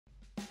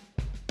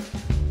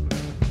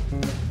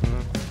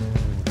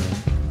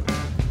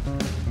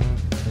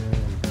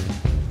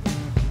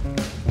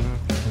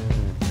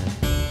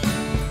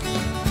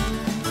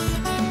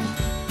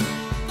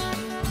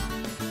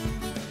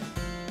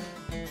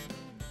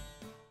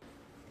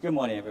Good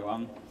morning,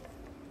 everyone.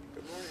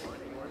 Good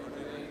morning.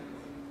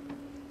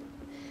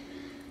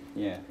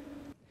 Yeah.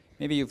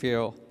 Maybe you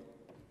feel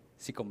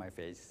sick on my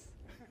face.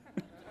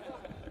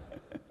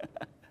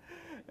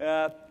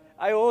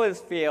 I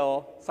always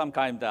feel some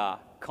kind of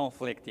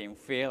conflicting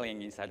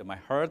feeling inside of my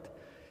heart.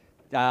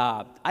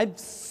 I'm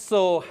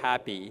so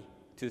happy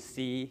to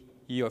see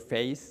your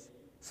face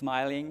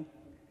smiling,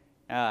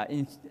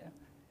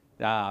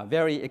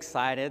 very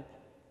excited,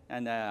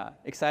 and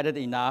excited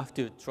enough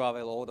to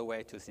travel all the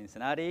way to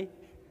Cincinnati.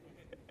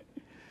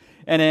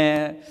 And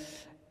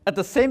at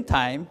the same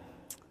time,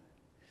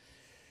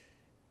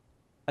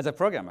 as a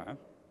programmer,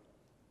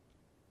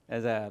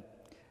 I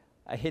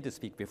hate to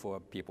speak before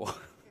people.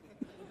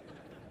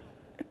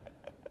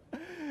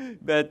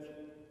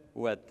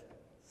 But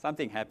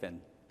something happened,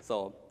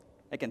 so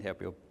I can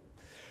help you.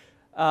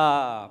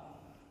 Let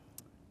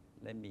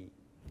me.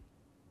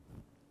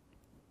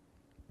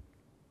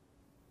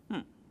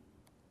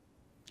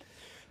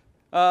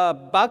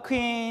 Back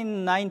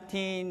in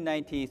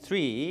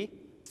 1993,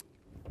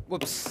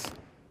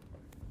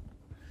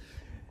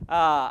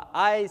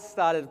 I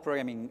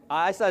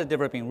started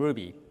developing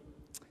Ruby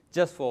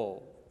just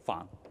for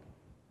fun.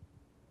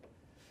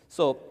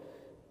 So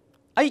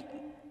I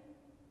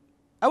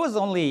was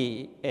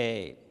only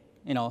a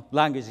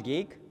language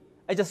geek.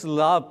 I just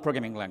love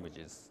programming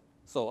languages.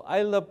 So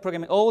I love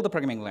programming all the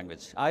programming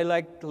language. I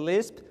like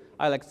Lisp.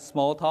 I like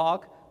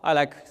Smalltalk. I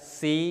like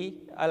C.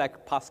 I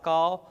like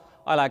Pascal.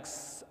 I like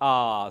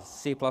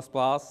C++,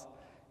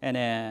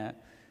 and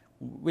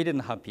we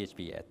didn't have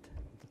PHP yet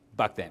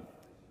back then.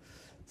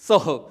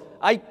 So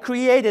I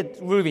created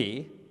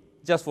Ruby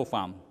just for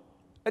fun.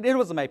 And it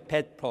was my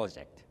pet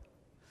project.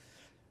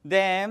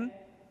 Then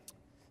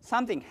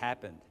something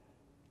happened.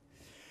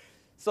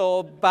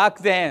 So back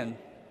then,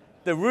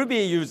 the Ruby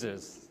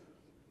users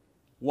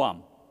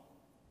won.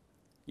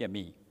 Yeah,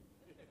 me.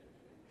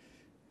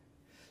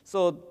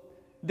 So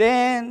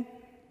then,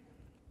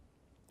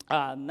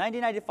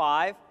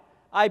 1995,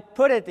 I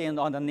put it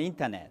on the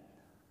internet.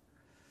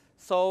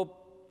 So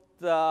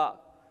far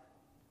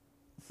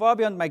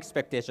beyond my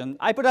expectation,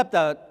 I put up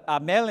the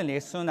mailing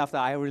list soon after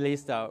I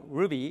released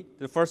Ruby,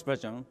 the first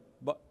version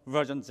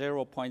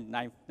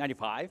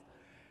 0.95.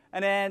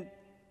 And then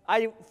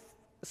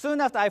soon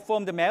after I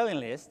formed the mailing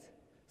list,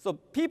 so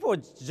people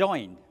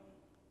joined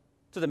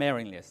to the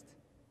mailing list.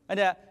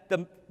 And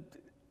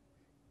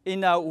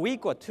in a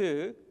week or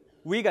two,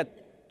 we got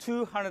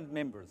 200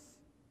 members.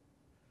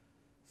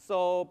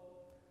 So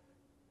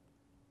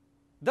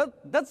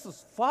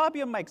that's far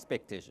beyond my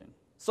expectation.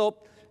 So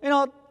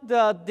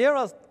there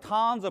are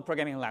tons of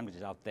programming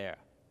languages out there.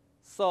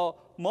 So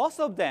most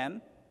of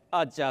them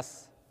are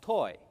just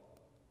toy.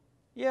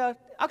 Yeah,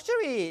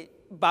 actually,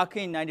 back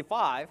in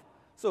 '95,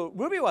 so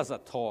Ruby was a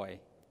toy.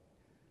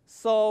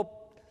 So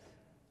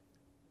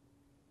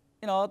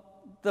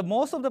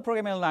most of the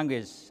programming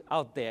languages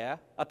out there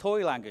are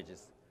toy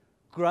languages,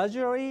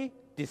 gradually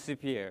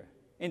disappear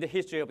in the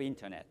history of the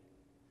internet.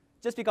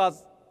 Just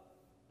because,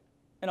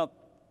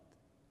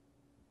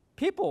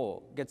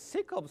 people get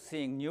sick of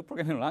seeing new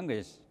programming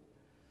language.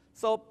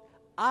 So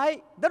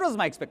that was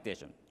my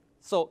expectation.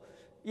 So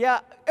yeah,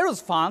 it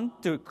was fun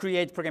to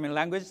create programming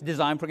language,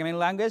 design programming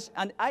language,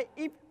 and I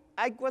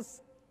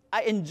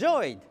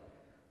enjoyed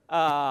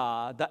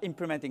the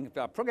implementing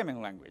the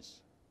programming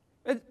language.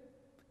 But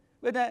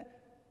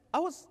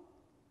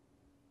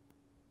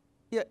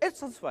it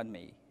satisfied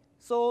me.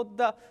 So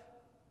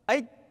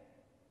I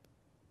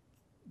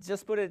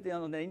just put it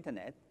on the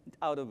internet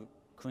out of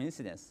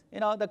coincidence.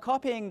 The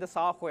copying the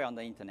software on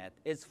the internet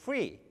is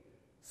free.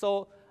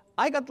 So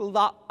I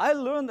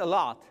learned a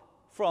lot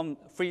from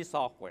free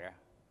software.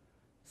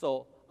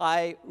 So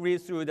I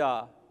read through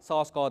the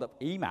source code of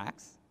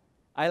Emacs.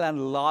 I learned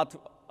a lot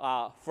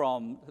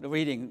from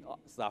reading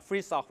the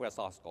free software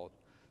source code.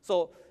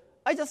 So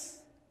I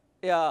just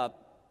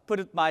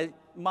put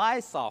my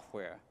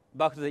software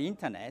back to the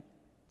internet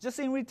just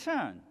in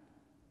return.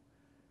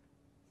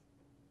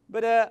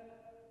 But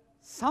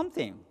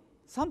something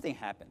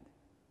happened.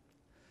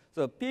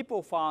 So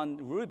people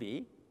found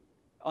Ruby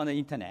on the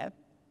internet,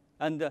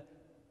 and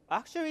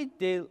actually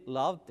they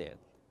loved it.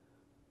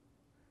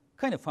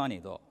 Kind of funny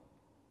though.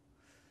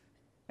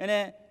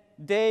 And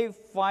they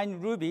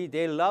find Ruby,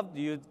 they loved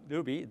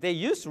Ruby, they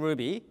used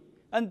Ruby,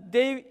 and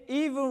they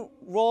even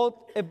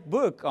wrote a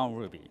book on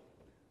Ruby.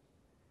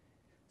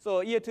 So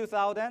year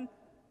 2000,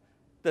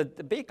 the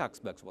Baycox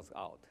book was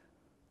out.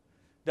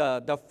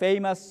 The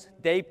famous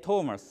Dave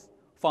Thomas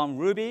found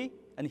Ruby,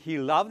 and he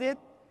loved it.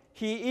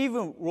 He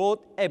even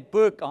wrote a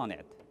book on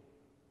it.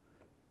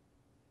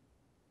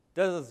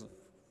 This is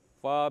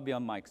far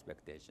beyond my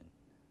expectation.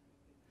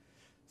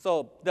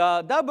 So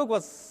that book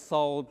was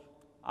sold,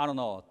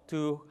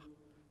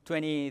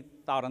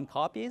 20,000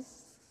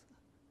 copies.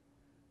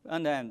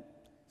 And then,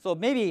 so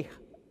maybe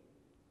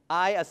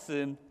I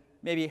assume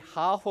maybe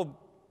half of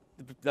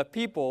the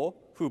people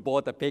who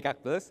bought the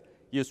Baycox books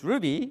used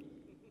Ruby,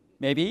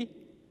 maybe.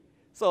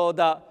 So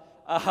the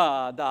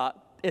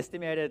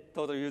estimated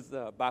total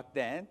user back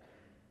then,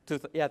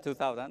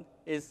 2000,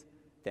 is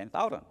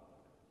 10,000.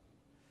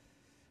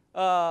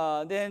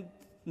 Then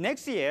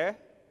next year,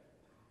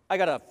 I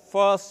got a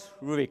first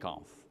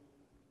RubyConf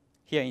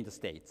here in the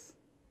States,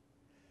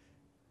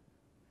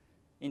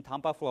 in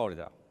Tampa,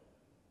 Florida.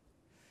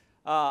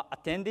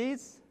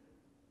 Attendees,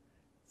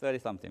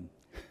 30-something.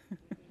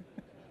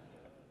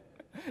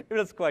 It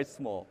was quite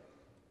small.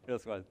 It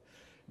was quite.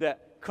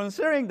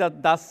 Considering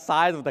that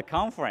size of the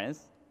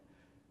conference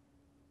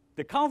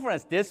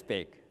this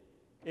big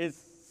is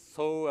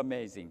so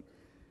amazing.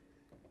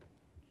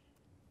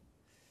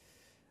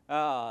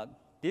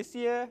 This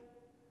year,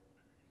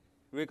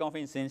 RubyConf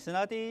in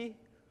Cincinnati,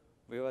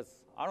 we was,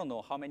 I don't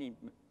know how many?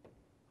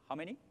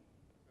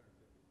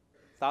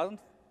 1,000?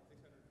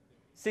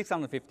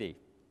 650.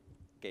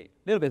 Okay, a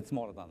little bit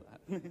smaller than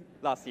that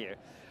last year.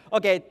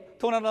 Okay,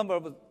 total number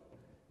of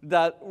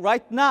that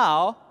right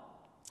now,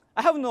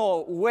 I have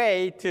no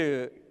way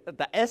to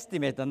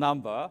estimate the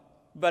number,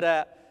 but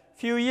a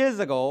few years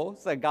ago,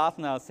 so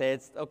Gartner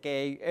says,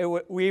 okay,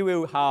 we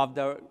will have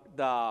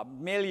the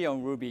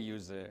million Ruby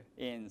user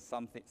in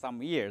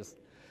some years.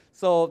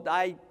 So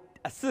I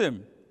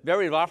assume,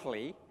 very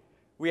roughly,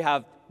 we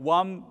have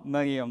 1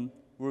 million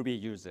Ruby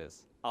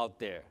users out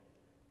there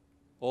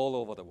all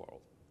over the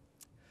world.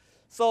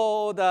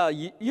 So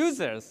the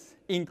users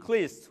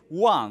increased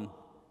 1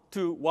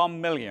 to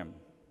 1 million.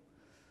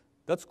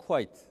 That's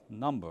quite a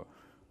number.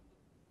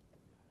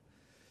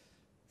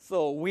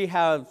 So we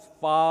have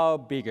far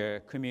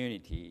bigger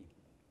community.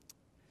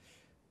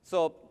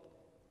 So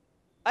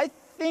I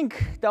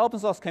think the open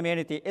source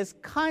community is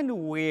kind of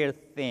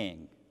weird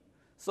thing.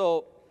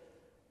 So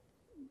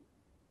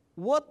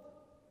what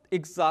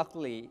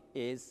exactly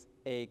is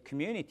a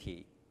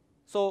community?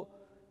 So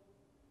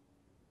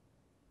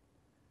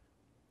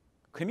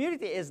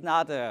community is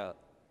not an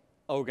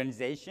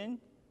organization.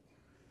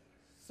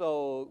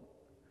 So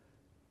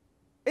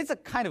it's a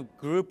kind of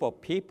group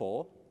of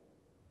people,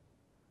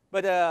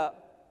 but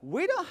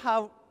we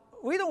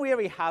don't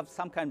really have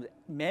some kind of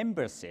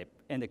membership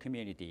in the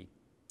community.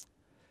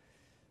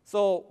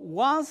 So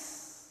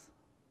once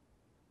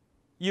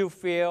you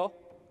feel,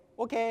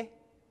 okay,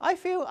 I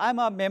feel I'm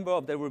a member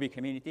of the Ruby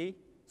community,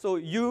 so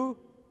you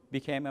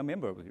became a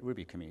member of the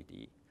Ruby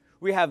community.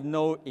 We have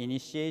no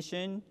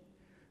initiation.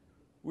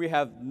 We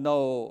have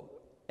no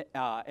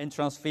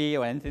entrance fee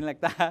or anything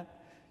like that.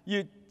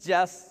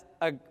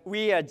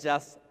 We are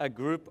just a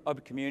group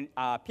of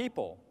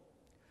people.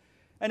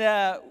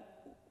 And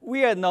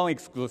we are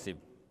non-exclusive.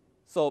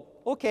 So,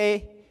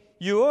 okay,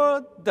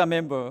 you're the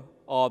member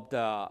of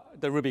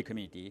the Ruby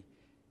community.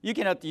 You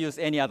cannot use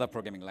any other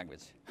programming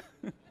language.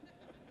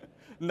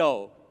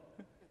 No.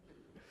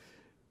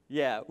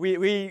 Yeah,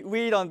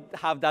 we don't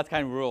have that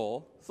kind of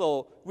rule.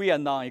 So we are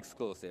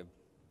non-exclusive.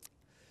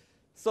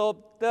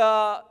 So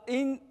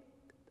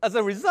as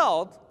a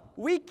result,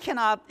 we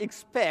cannot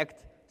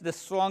expect the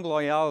strong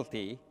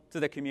loyalty to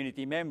the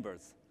community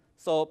members.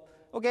 So,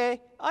 okay,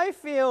 I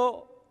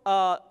feel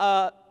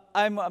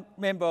I'm a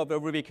member of the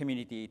Ruby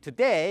community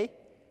today,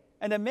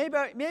 and then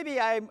maybe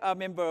I'm a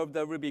member of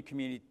the Ruby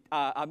community.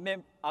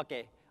 I'm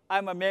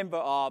a member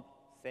of,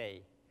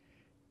 say,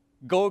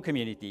 Go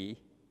community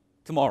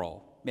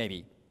tomorrow,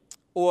 maybe.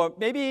 Or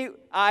maybe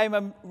I'm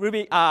a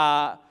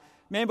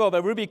member of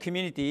a Ruby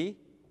community,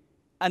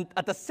 and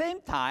at the same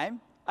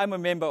time, I'm a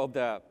member of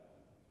the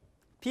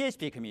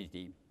PHP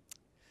community.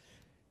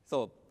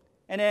 So,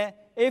 and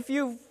if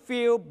you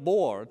feel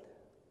bored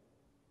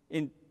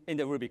in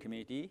the Ruby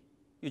community,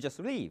 you just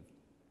leave.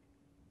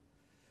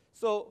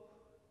 So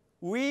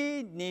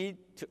we need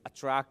to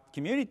attract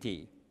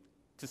community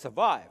to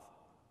survive.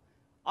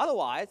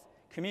 Otherwise,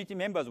 community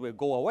members will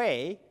go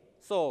away,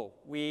 so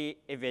we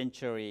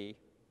eventually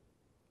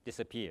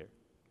disappear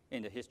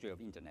in the history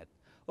of internet.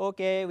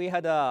 Okay, we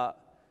had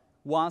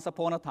once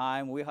upon a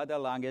time, we had a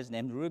language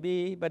named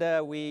Ruby,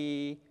 but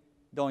we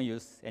don't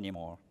use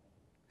anymore.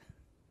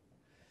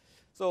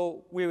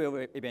 So we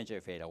will eventually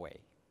fade away.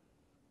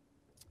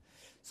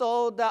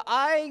 So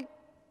I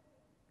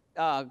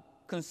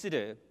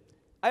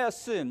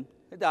assume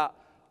that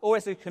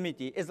OS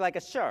community is like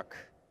a shark.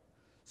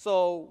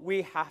 So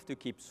we have to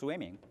keep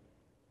swimming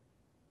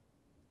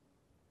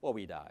or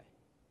we die.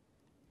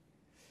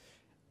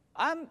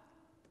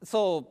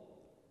 So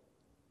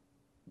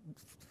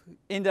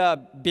in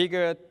the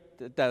bigger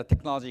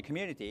technology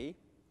community,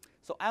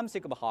 so I'm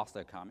sick of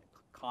hostile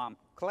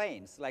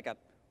claims like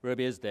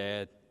Ruby is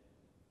dead.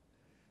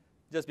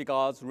 Just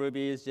because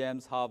Ruby's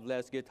gems have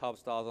less GitHub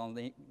stars on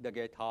the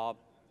GitHub.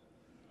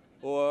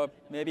 Or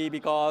maybe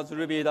because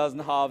Ruby doesn't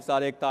have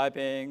static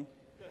typing,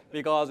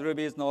 because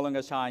Ruby is no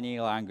longer shiny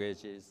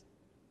languages.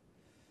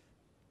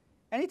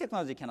 Any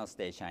technology cannot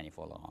stay shiny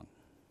for long.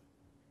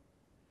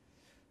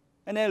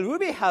 And then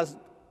Ruby has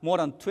more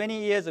than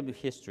 20 years of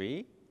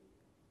history,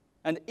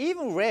 and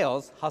even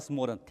Rails has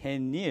more than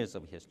 10 years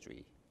of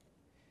history.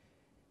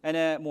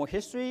 And more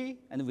history,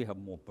 and we have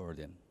more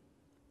burden.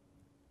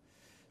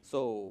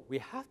 So we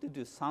have to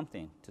do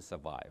something to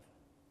survive.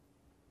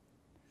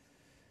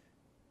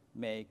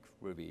 Make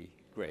Ruby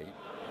great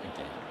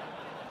again.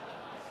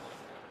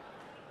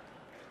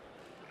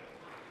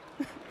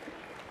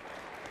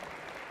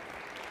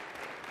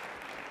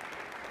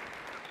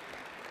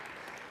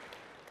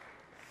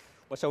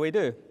 What shall we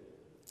do?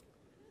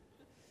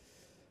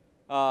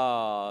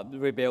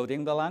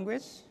 Rebuilding the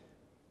language.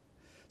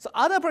 So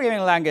other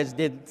programming languages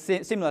did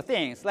similar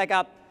things. Like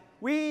the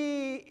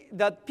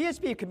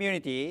PHP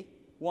community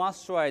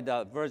once tried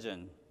a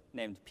version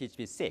named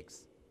PHP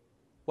 6.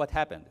 What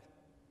happened?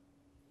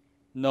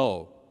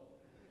 No.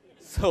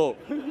 So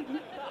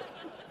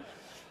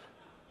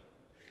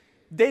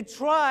they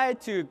tried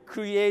to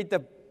create a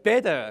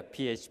better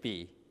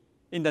PHP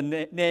in the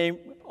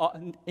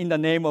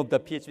name of the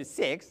PHP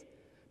 6,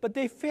 but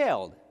they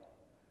failed.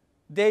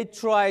 They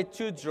tried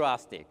too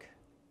drastic,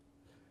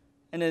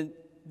 and then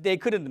they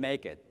couldn't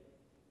make it.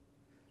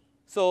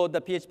 So the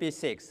PHP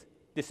 6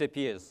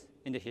 disappears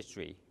in the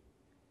history.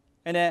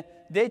 And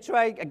they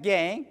tried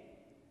again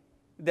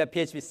the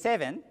PHP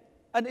 7,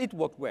 and it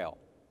worked well.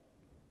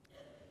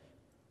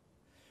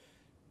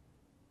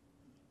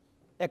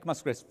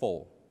 ECMAScript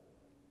 4.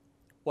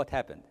 What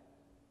happened?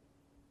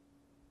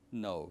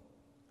 No.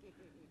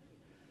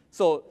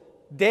 So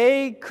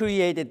they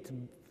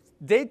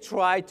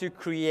tried to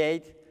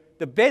create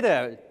the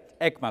better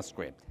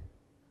ECMAScript.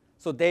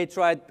 So they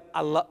tried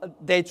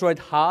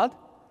hard,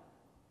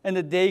 and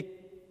they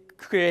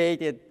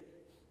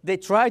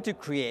tried to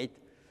create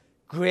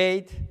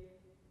great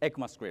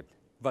ECMAScript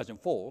version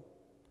 4,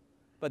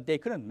 but they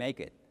couldn't make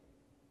it.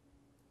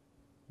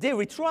 They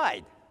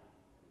retried.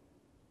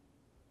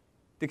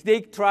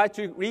 They tried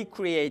to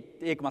recreate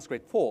the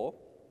ECMAScript 4,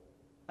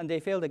 and they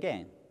failed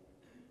again.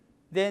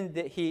 Then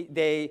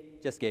they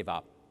just gave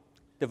up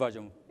the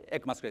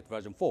ECMAScript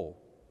version 4.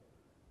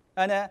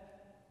 And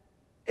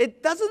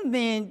it doesn't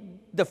mean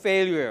the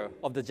failure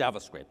of the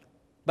JavaScript,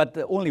 but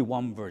only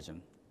one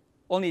version,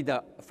 only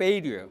the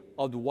failure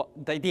of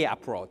the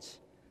approach,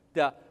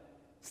 the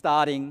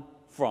starting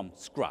from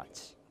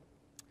scratch.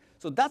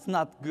 So that's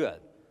not good.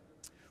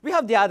 We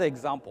have the other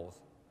examples,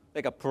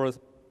 like a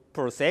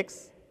Perl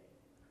 6,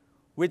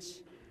 which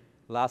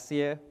last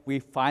year we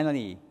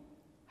finally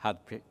had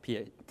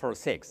Perl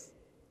 6.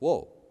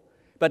 Whoa.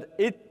 But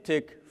it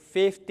took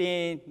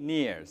 15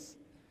 years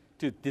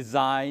to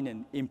design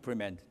and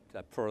implement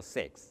the Perl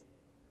 6.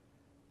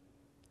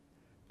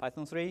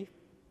 Python 3?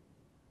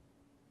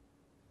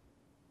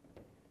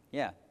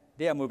 Yeah,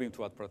 they are moving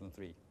toward Python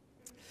 3.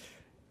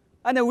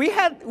 And we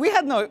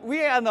had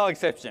no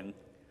exception.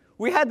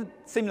 We had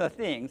similar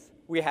things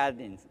we had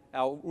in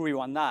our Ruby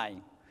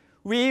 1.9.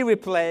 We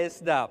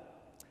replaced the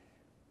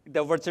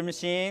virtual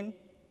machine,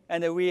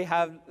 and we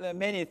have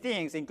many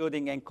things,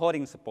 including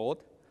encoding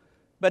support.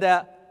 But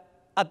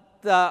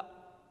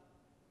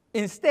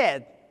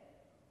instead,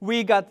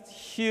 we got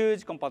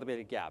huge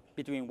compatibility gap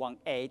between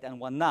 1.8 and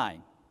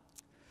 1.9.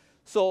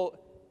 So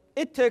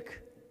it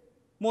took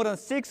more than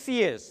 6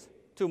 years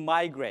to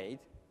migrate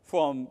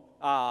from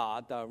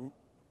the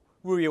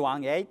Ruby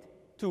 1.8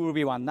 to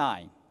Ruby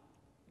 1.9.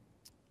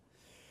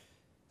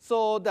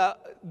 So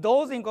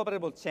those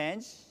incompatible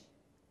change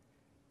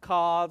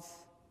caused,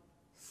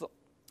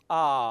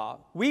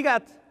 we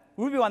got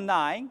Ruby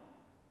 1.9,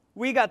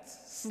 we got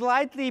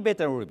slightly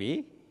better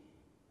Ruby,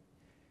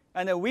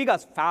 and we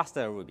got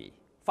faster Ruby,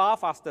 far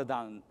faster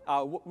than,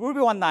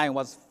 Ruby 1.9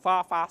 was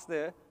far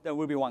faster than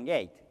Ruby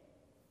 1.8.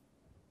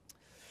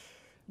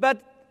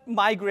 But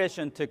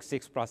migration took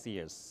 6+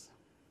 years.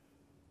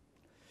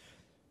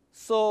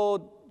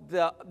 So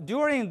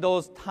during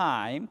those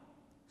time,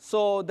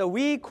 so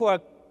we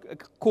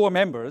core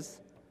members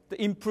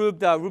improved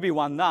the Ruby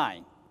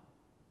 1.9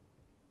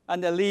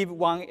 and leave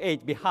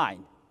 1.8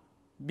 behind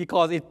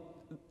because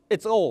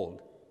it's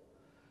old.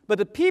 But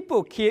the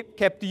people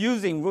kept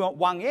using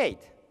 1.8.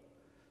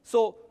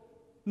 So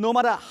no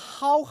matter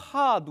how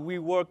hard we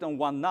worked on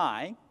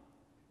 1.9,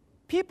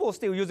 people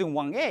still using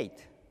 1.8.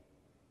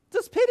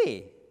 Just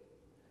pity.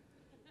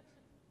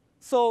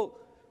 So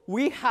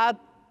we had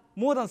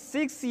more than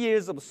 6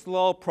 years of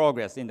slow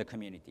progress in the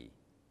community.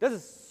 This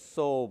is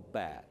so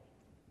bad.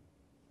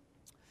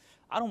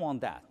 I don't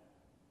want that.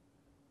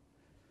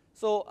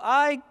 So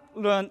I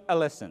learned a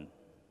lesson.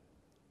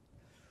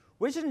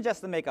 We shouldn't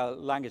just make a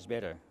language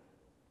better.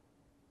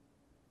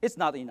 It's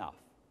not enough.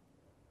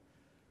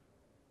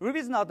 Ruby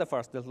is not the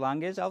first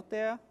language out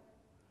there.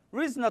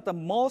 Ruby is not the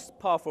most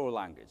powerful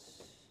language.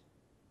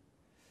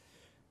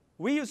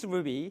 We use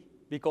Ruby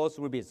because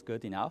Ruby is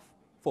good enough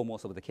for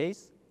most of the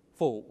case,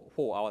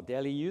 for our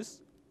daily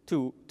use,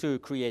 to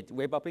create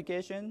web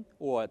application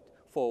or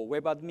for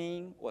web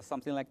admin or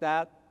something like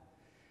that.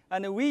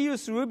 And we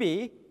use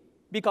Ruby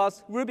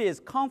because Ruby is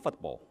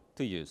comfortable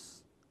to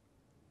use.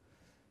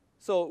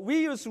 So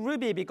we use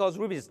Ruby because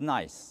Ruby is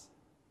nice.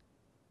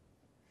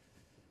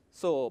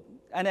 So,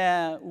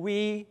 and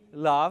we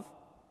love,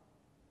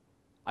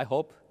 I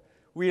hope,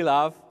 we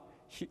love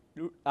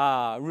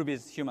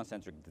Ruby's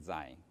human-centric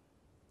design.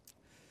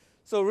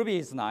 So Ruby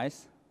is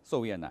nice, so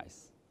we are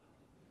nice.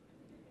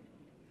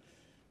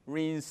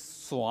 Rin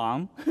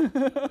Swan.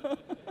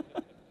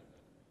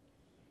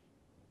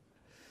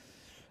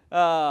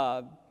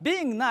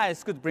 Being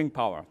nice could bring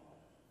power.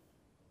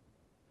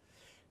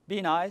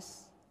 Be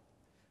nice.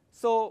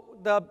 So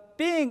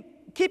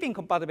keeping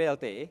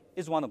compatibility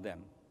is one of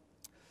them.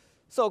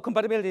 So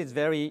compatibility is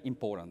very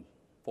important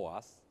for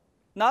us,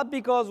 not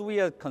because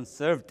we are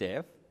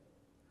conservative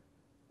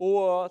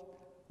or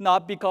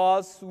not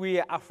because we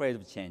are afraid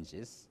of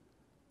changes,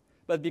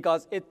 but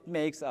because it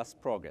makes us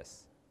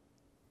progress.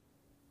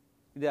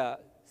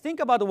 Think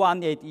about the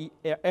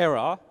 1.8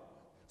 era.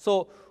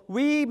 So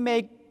we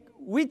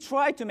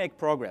try to make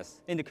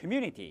progress in the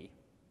community,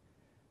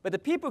 but the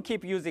people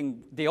keep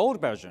using the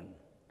old version.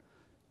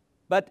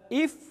 But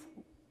if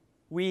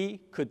we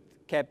could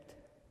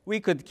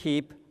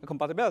keep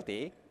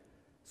compatibility,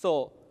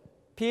 so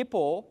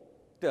people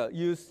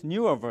use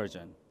newer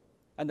version,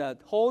 and the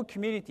whole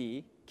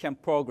community can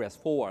progress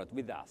forward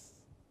with us.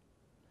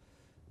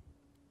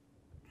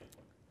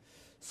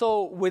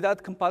 So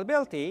without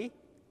compatibility,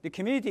 the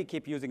community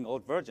keep using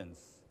old versions.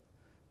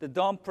 They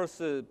don't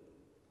pursue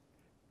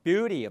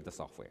beauty of the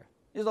software.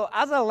 So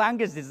as a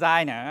language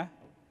designer,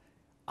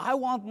 I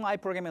want my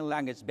programming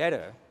language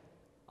better.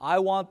 I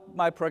want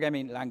my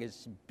programming language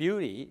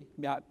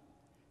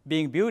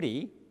being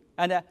beauty,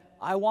 and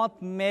I want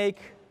to make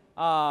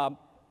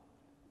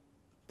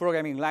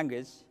programming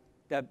language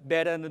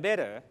better and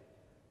better,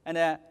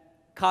 and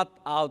cut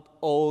out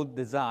old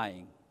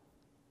design.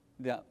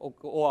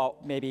 Or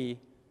maybe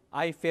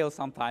I fail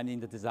sometime in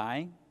the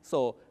design,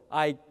 so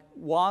I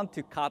want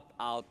to cut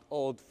out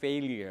old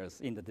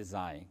failures in the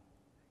design.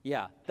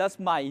 Yeah, that's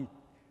my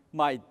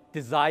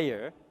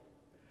desire.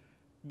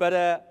 But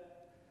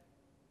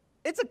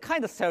it's a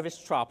kind of selfish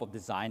trap of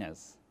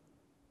designers.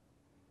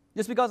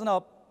 Just because,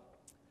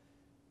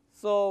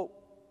 so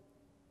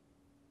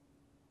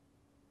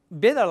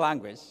better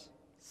language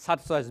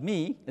satisfies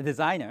me, the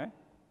designer,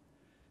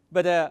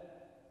 but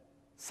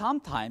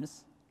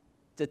sometimes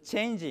the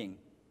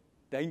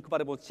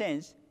incompatible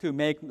change to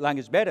make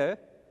language better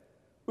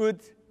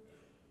would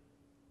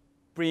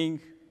bring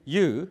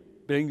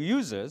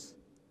users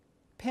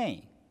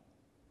pain.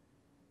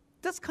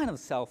 That's kind of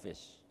selfish.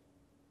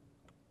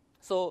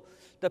 So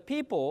the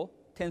people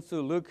tend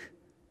to look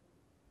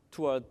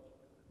toward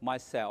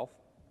myself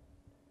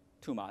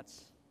too much.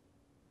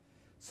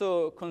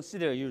 So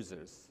consider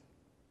users.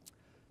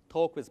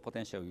 Talk with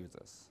potential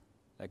users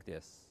like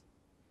this.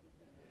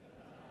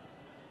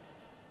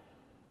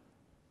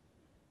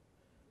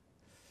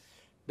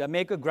 That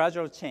make a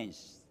gradual change.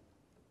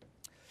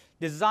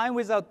 Design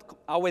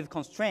with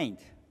constraint.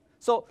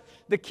 So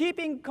the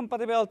keeping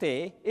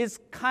compatibility is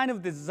kind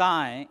of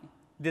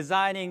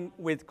designing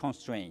with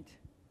constraint.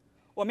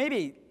 Or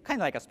maybe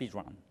kind of like a speed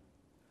run.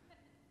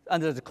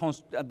 Under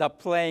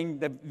playing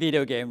the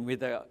video game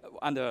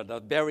under the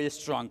very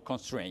strong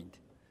constraint.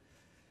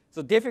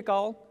 So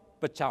difficult,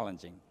 but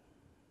challenging.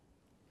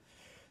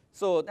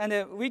 So,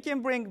 and we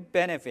can bring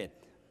benefit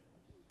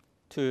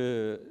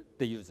to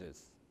the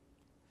users.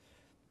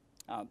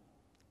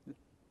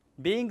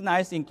 Being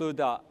nice include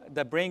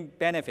the bring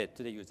benefit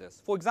to the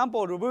users. For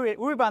example, Ruby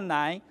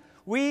 9,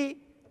 we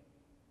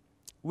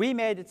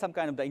made some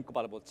kind of the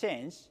incompatible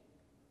change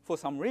for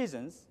some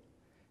reasons,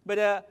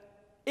 but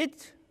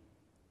it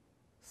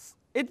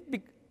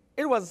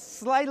was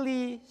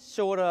slightly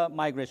shorter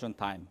migration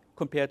time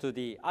compared to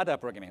the other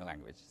programming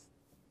languages.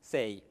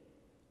 Say,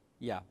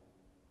 yeah.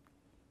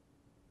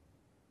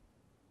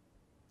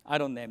 I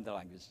don't name the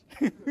language.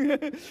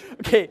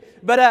 Okay,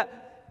 but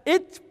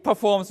it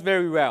performs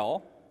very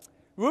well.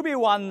 Ruby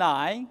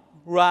 1.9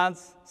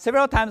 runs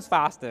several times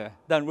faster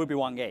than Ruby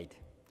 1.8,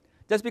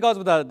 just because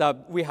of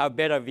we had a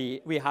better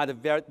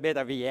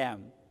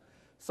VM.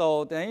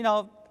 So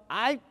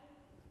I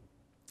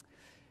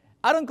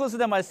don't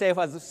consider myself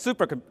as a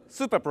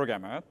super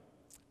programmer.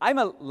 I'm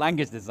a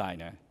language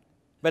designer,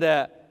 but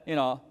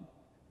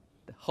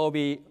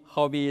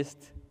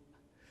hobbyist.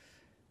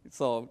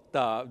 So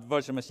the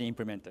virtual machine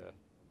implementer.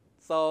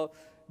 So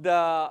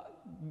the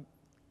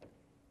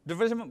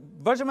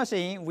virtual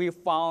machine we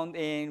found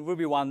in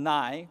Ruby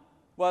 1.9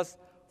 was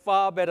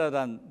far better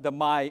than the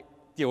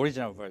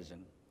original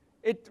version.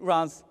 It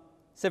runs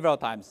several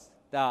times,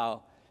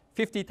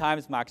 50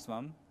 times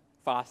maximum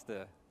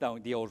faster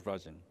than the old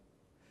version.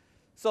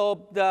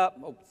 So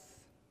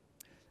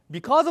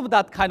because of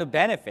that kind of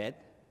benefit,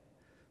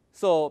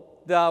 so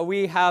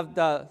we have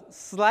the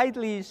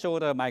slightly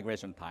shorter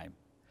migration time.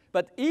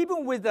 But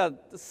even with the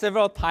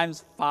several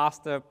times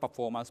faster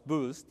performance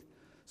boost,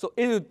 so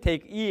it will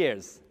take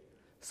years.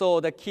 So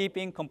the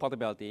keeping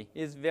compatibility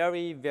is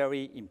very,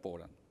 very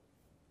important.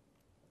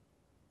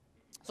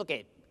 So,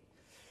 okay,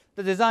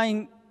 the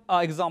design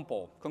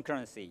example,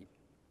 concurrency.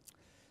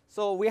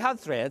 So we have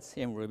threads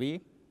in Ruby.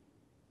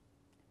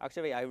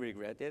 Actually, I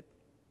regret it.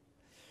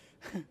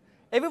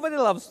 Everybody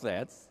loves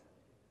threads,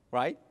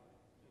 right?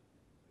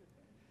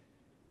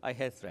 I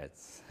hate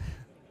threads.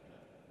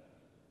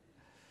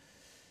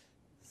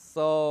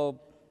 So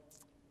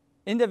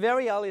in the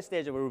very early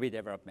stage of Ruby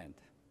development,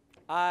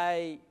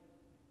 I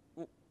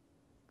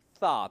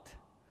thought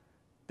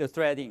the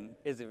threading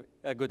is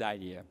a good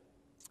idea.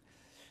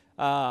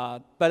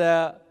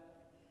 But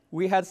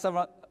we had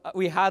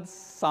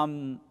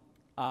some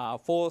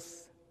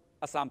false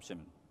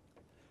assumption.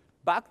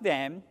 Back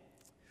then,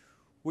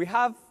 we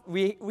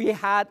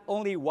had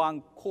only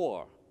one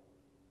core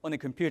on a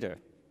computer.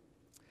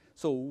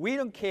 So we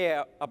don't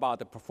care about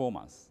the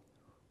performance.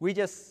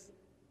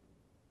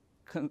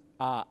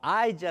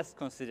 I just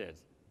considered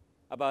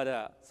about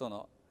a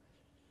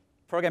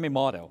programming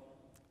model,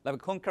 like a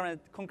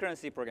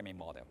concurrency programming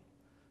model.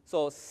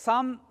 So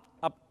some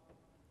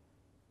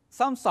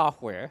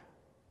software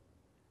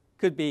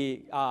could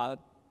be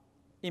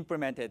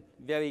implemented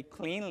very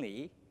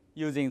cleanly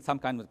using some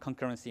kind of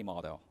concurrency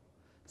model.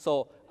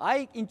 So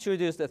I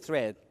introduced a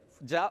thread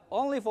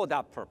only for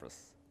that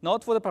purpose,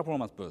 not for the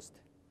performance boost.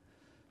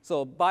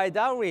 So by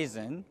that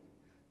reason,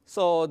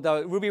 so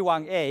the Ruby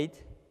 1.8,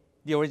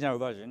 the original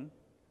version,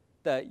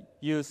 that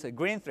use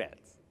green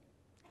threads,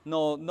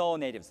 no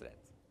native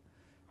threads.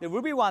 The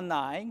Ruby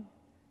 1.9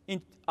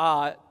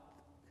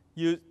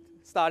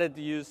 started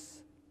to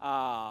use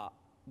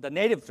the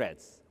native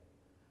threads,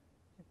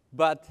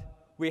 but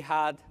we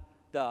had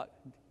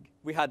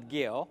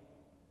GIL,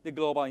 the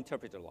global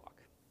interpreter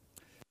lock.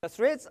 The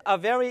threads are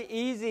very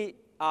easy.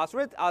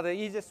 Threads are the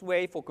easiest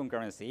way for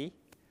concurrency.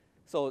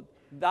 So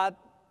that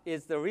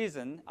is the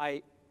reason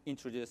I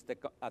introduced the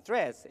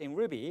threads in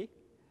Ruby.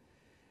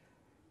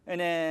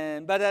 And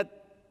then,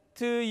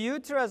 to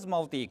utilize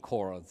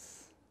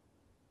multi-cores,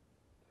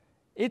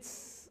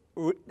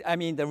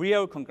 the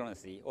real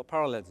concurrency or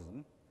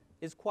parallelism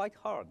is quite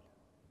hard.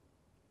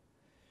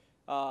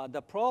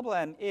 The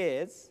problem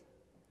is,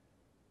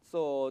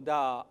 so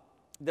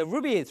the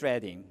Ruby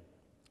threading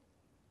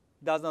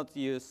does not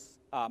use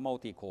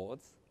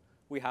multi-cores.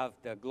 We have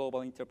the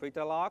global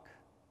interpreter lock.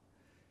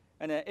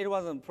 And it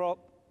wasn't a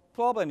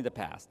problem in the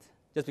past,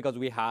 just because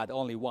we had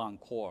only one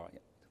core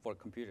for a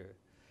computer.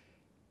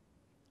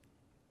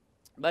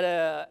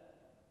 But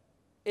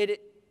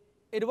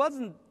it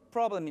wasn't a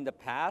problem in the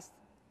past.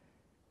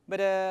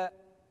 But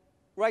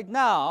right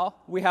now,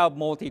 we have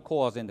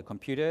multi-cores in the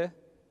computer.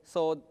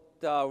 So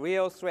the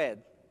real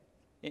threading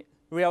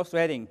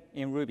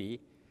in Ruby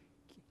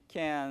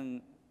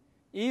can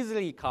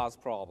easily cause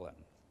problems,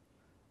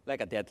 like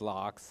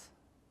deadlocks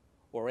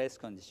or race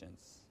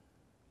conditions.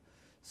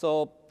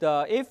 So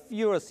if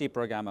you're a C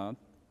programmer,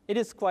 it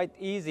is quite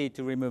easy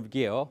to remove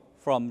GIL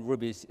from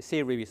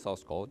C Ruby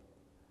source code.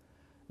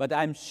 But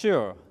I'm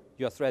sure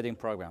your threading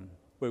program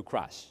will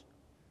crash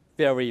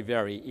very,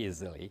 very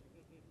easily.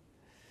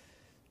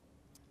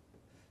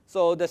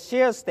 So the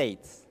shared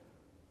states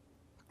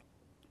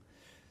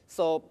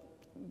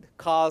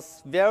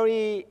cause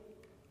very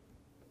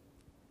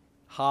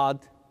hard,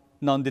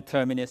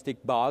 non-deterministic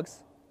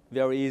bugs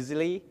very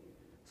easily.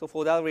 So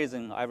for that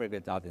reason, I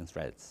regret adding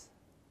threads.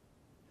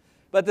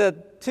 But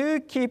to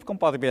keep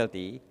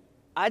compatibility,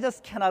 I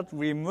just cannot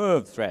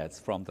remove threads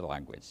from the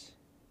language,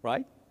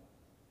 right?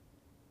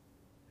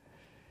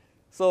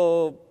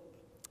 So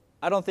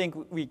I don't think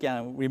we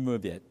can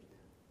remove it.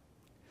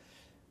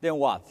 Then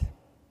what?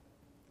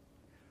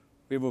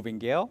 Removing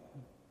GIL?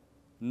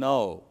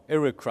 No, it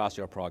will crash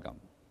your program.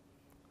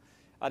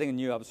 Adding a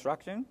new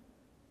abstraction?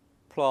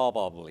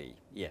 Probably,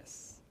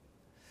 yes.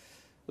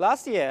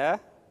 Last year,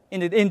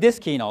 in this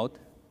keynote,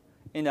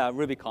 in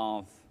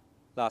RubyConf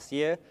last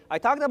year, I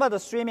talked about the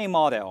streaming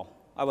model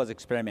I was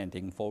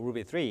experimenting for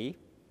Ruby 3.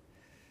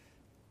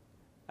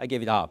 I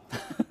gave it up.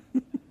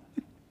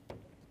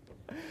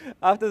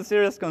 After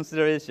serious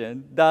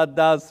consideration,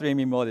 that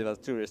streaming model was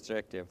too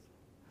restrictive.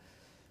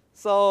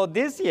 So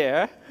this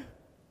year,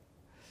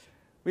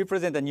 we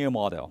present a new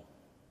model,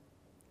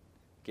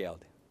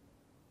 Guild.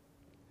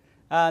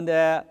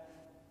 And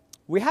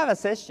we have a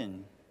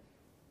session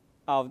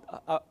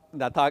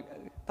that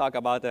talk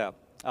about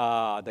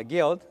the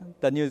Guild,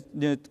 the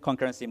new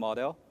concurrency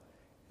model.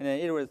 And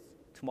it was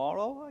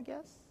tomorrow, I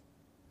guess.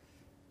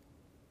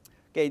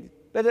 Okay,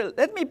 but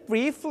let me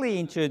briefly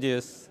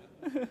introduce.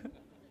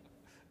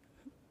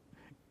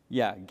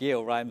 Yeah,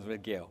 Gil rhymes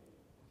with Gil.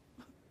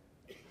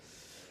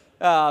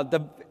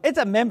 It's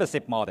a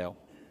membership model.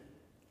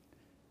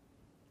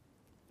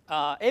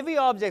 Every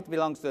object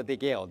belongs to the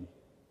guild.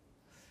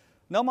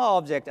 Normal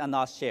objects are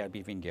not shared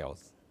between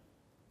guilds.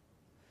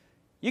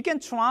 You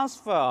can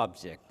transfer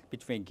objects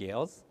between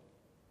guilds.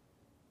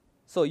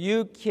 So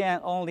you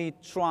can only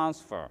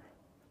transfer.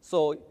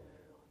 So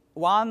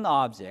one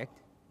object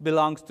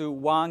belongs to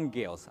one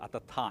guild at a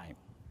time.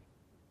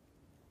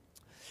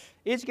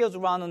 Each guild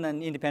runs on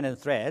an independent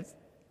thread.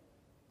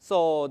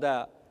 So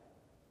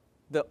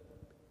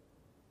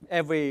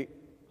every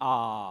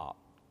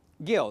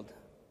guild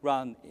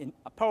run in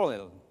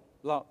parallel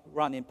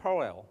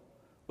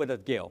with a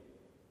guild.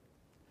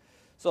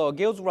 So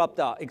guilds wrap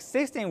the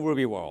existing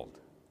Ruby world.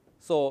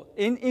 So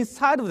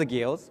inside of the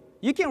guilds,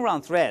 you can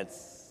run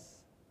threads.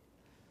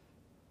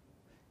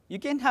 You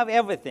can have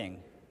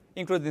everything,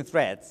 including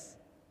threads.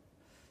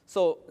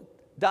 So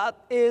that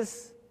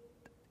is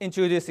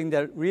introducing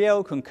the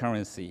real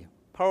concurrency,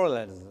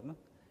 parallelism,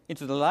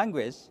 into the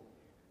language,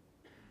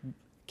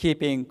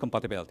 keeping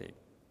compatibility.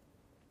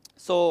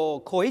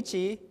 So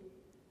Koichi,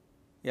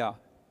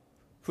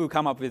 who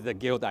come up with the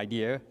guild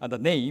idea and the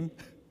name,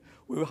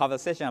 we will have a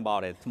session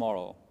about it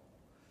tomorrow.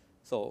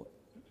 So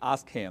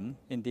ask him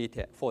in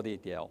detail, for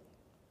detail.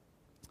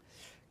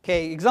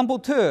 Okay, example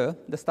 2,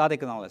 the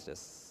static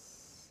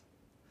analysis.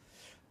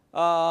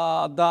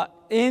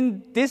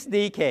 In this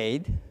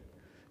decade,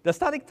 the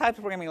static type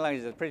programming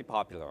languages are pretty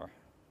popular.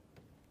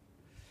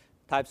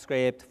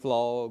 TypeScript,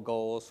 Flow,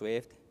 Go,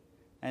 Swift,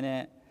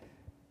 and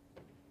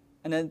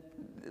then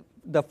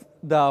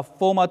the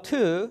format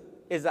 2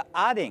 is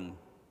adding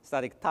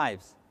static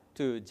types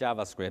to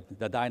JavaScript,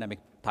 the dynamic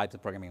types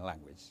programming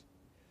language.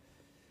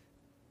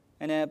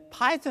 And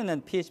Python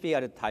and PHP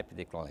are the type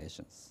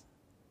declarations.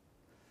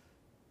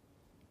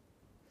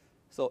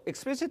 So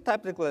explicit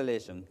type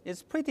declaration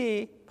is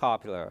pretty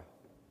popular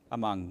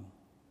among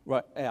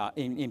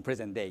in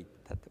present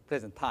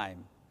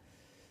time.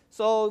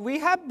 So we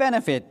have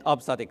benefit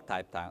of static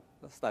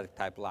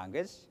type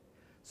language.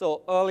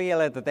 So early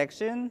error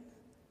detection,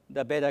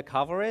 the better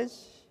coverage,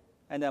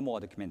 and then more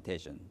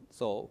documentation.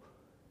 So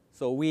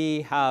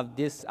we have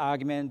this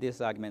argument,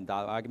 that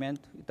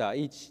argument.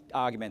 Each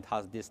argument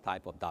has this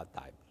type of that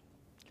type.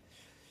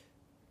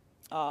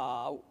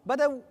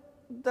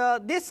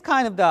 But this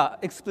kind of the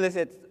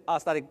explicit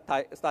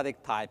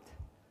static type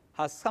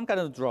has some kind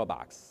of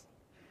drawbacks.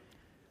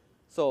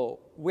 So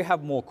we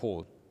have more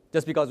code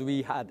just because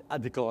we had a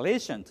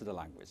declaration to the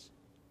language.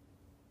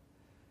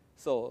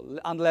 So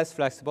and less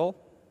flexible.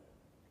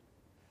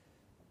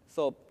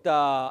 So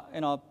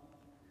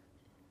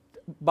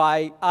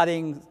by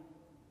adding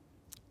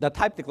the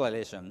type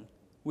declaration,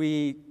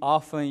 we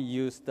often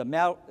use the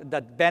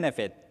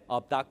benefit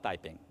of duck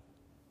typing.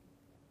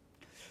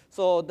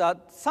 So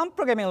that some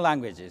programming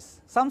languages,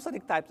 some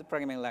static type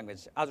programming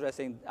language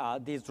addressing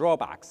these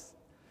drawbacks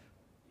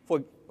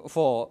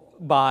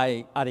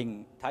by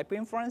adding type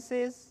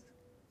inferences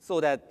so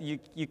that you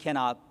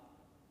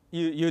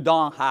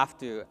don't have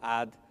to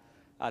add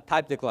a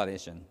type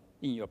declaration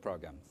in your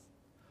programs.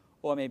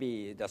 Or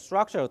maybe the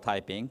structural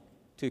typing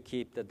to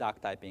keep the duck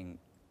typing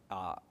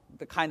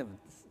the kind of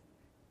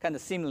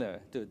similar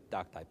to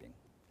duck typing.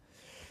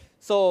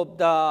 So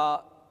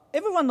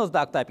everyone knows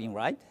duck typing,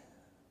 right?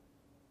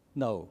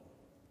 No.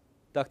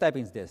 Duck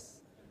typing is this.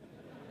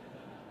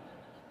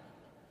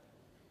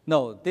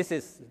 No, this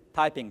is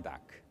typing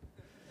duck.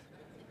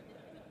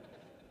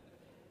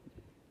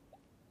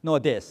 No,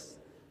 this.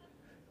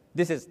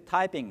 This is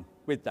typing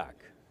with duck.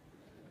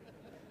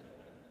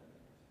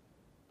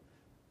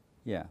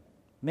 Yeah,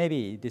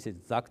 maybe this is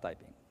duck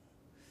typing.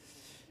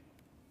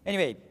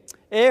 Anyway,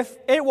 if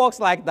it works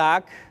like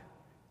duck,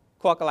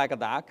 quack like a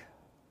duck,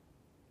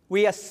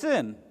 we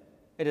assume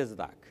it is a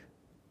duck.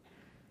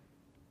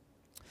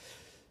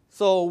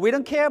 So we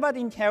don't care about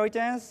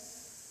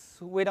inheritance.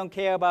 We don't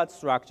care about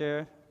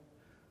structure.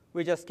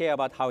 We just care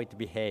about how it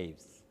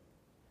behaves.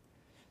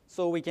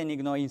 So we can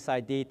ignore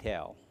inside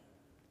detail.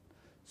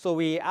 So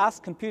we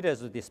ask computers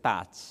to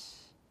dispatch.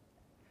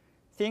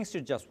 Things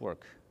should just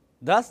work.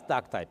 That's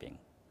duck typing.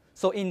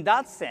 So in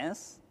that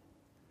sense,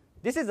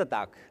 this is a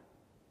duck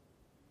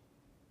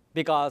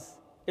because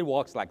it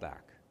works like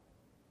duck.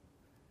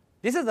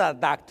 This is a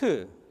duck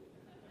too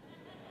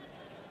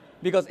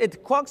because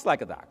it quacks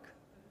like a duck.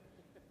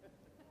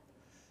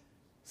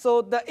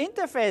 So the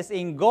interface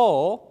in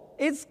Go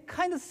is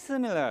kind of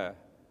similar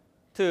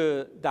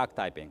to duck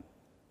typing.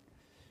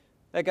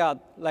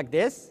 Like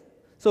this.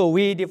 So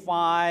we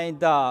define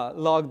the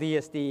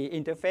logDSD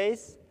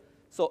interface.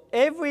 So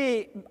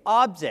every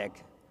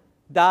object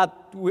that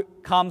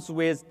comes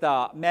with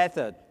the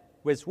method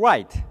with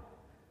write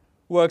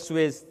works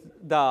with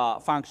the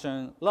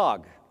function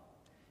log.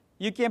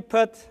 You can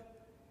put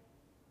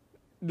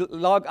the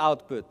log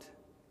output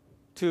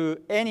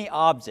to any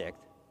object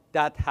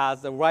that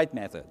has the write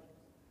method.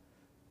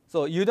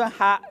 So you don't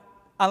have,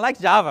 unlike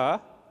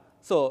Java,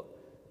 so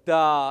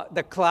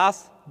the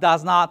class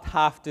does not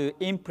have to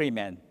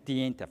implement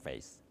the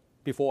interface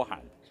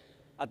beforehand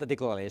at the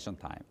declaration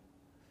time.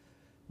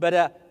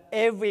 But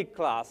every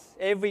class,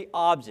 every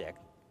object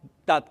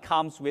that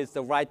comes with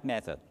the write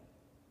method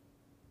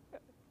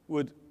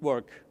would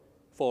work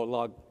for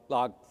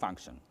log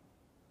function.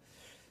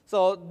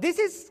 So this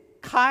is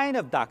kind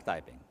of duck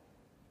typing.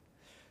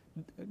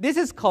 This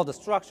is called the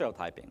structural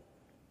typing.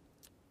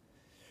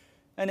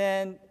 And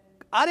then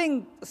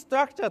adding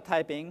structural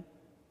typing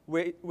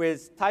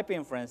with type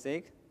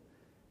inferencing,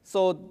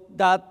 so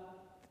that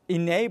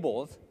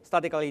enables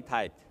statically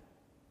typing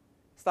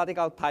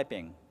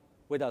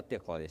without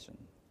declaration,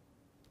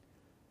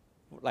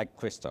 like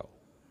Crystal.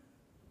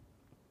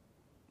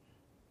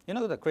 You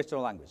know the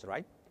Crystal language,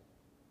 right?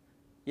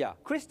 Yeah,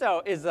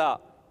 Crystal is a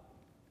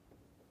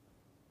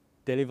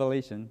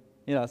derivation,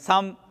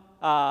 some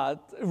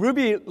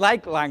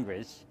Ruby-like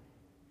language,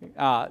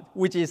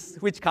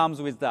 which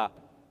comes with the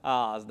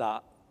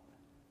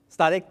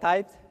static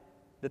type,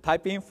 the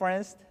type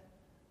inferenced,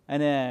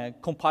 and then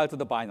compiled to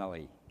the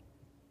binary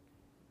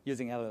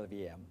using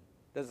LLVM.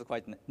 This is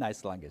quite a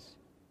nice language.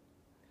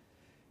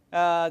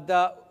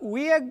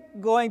 We are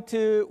going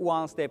to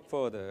one step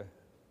further.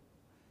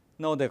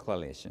 No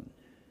declaration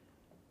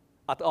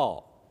at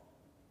all.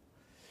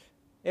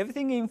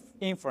 Everything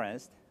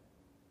inferenced,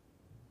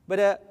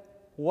 but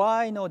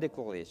why no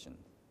declaration?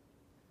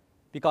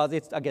 Because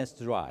it's against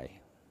dry.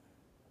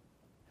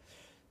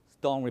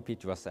 Don't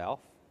repeat yourself.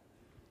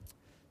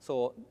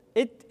 So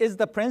it is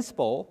the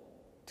principle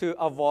to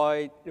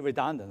avoid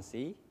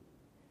redundancy.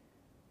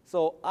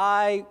 So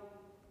I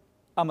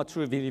am a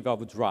true believer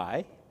of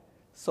dry.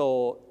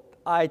 So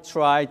I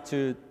try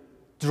to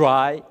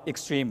dry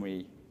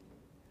extremely.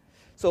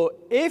 So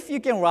if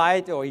you can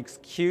write or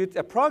execute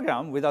a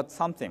program without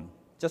something,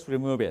 just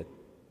remove it.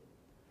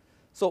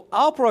 So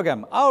our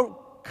program, our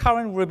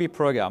current Ruby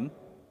program,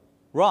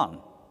 run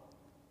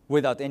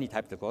without any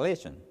type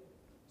declaration.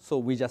 So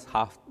we just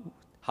have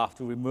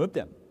to remove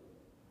them.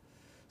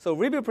 So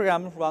Ruby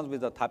program runs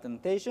with the type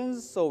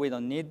annotations, so we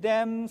don't need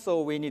them,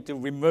 so we need to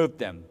remove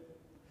them.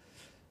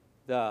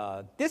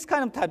 This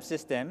kind of type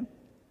system,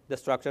 the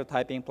structure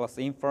typing plus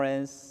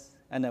inference,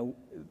 and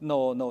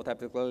no type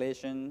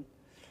declaration.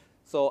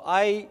 So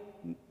I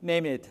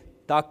name it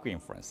dark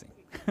inferencing.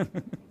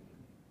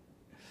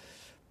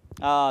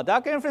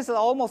 Dark inference is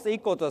almost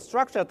equal to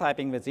structure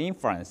typing with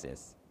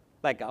inferences,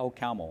 like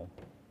OCaml.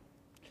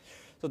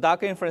 So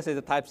dark inference is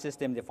a type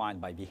system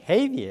defined by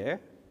behavior.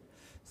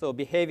 So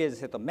behavior is a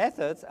set of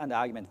methods and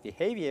argument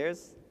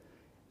behaviors.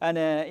 And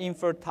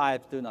infer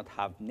types do not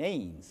have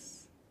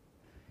names.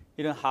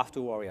 You don't have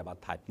to worry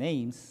about type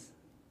names.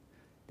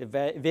 The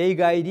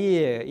vague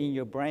idea in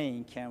your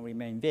brain can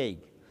remain vague.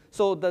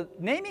 So the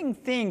naming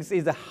things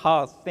is a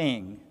hard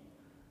thing.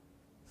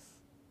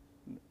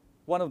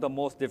 One of the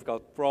most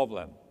difficult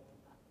problems.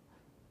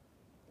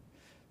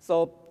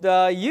 So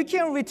you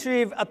can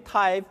retrieve a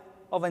type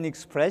of an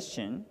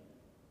expression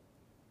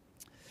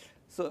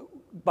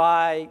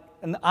by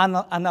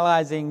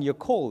analyzing your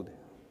code.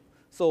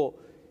 So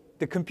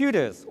the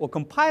computers or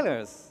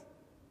compilers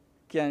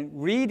can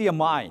read your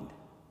mind,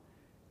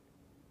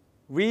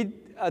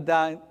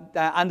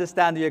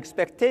 understand your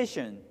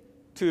expectation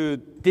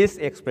to this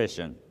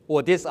expression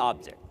or this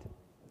object.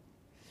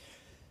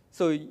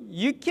 So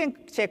you can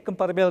check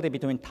compatibility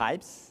between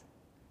types.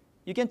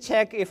 You can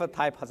check if a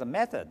type has a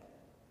method.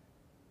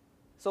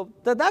 So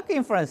the dark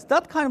inference,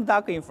 that kind of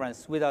dark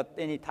inference without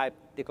any type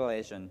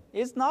declaration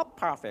is not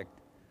perfect.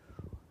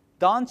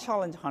 Don't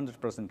challenge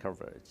 100%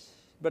 coverage.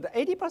 But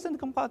 80%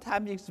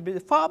 compatibility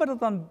is far better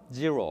than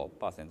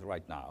 0%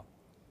 right now.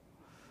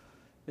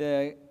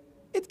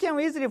 It can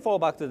easily fall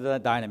back to the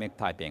dynamic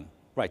typing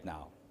right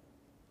now.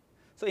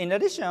 So in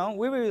addition,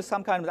 we will use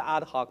some kind of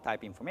ad hoc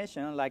type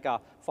information, like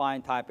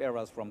find type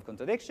errors from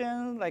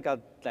contradiction, like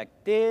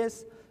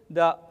this.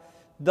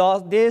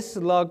 This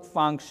log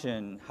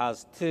function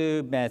has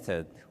two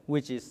methods,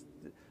 which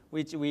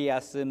we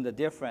assume the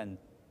different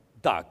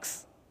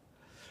ducks.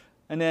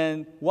 And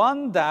then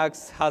one duck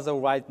has a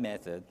right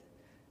method,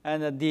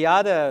 and the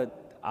other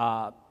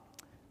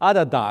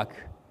duck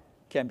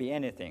can be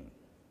anything.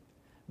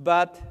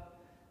 But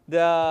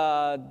the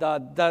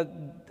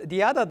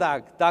other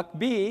duck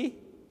B,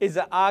 is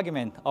the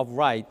argument of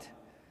right,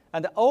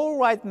 and the all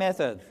right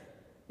method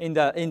in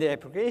the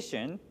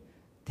application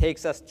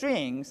takes a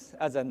strings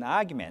as an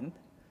argument.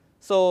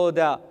 So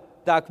the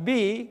duck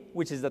B,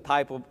 which is the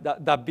type of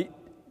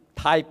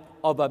type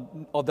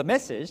of the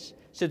message,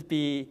 should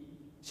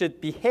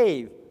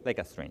behave like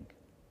a string.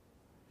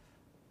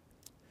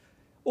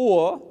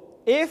 Or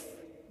if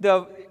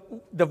the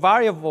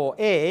variable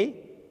A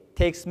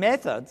takes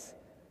methods,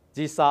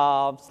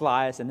 gsolve,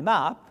 slice, and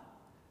map,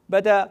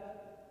 but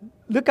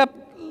look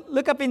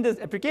up in this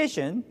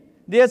application,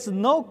 there's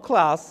no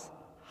class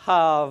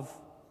have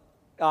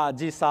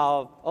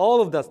gsolve,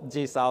 all of the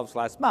gsolve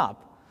slash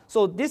map.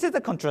 So this is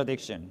a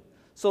contradiction.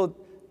 So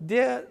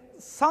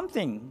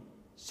something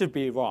should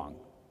be wrong.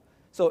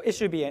 So it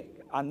should be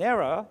an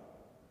error.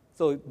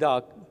 So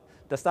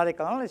the static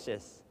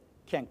analysis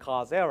can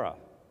cause error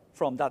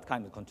from that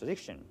kind of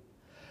contradiction.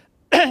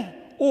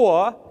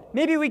 Or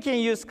maybe we can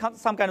use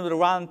some kind of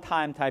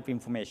runtime type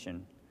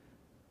information,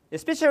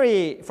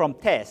 especially from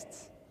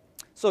tests.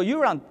 So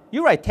you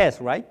write tests,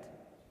 right?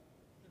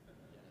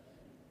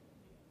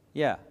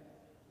 Yeah.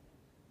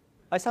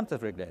 I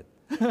sometimes regret.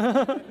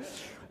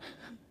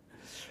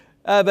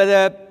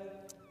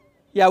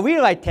 Yeah, we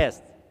write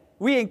tests.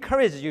 We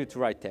encourage you to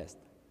write tests.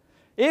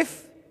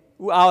 If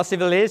our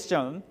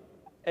civilization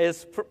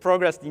is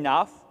progressed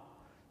enough,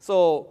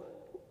 so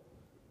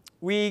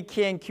we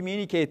can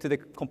communicate to the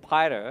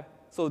compiler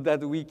so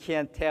that we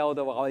can tell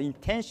our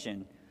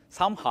intention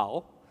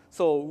somehow.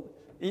 So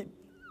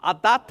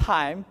at that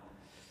time,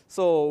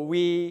 so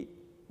we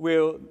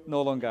will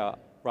no longer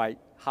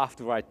have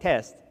to write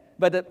tests.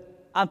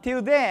 But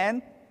until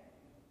then,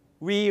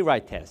 we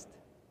write tests.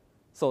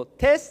 So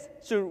tests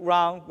should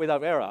run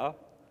without error,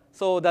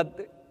 so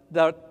that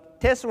the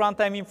test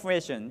runtime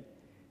information,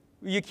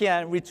 you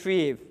can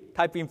retrieve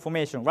type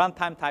information,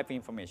 runtime type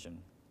information.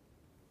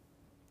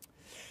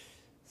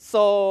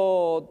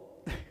 So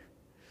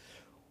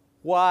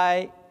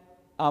why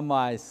am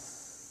I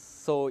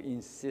so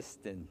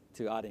insistent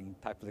to adding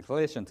type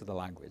declaration to the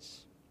language?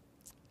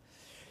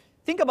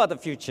 Think about the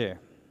future.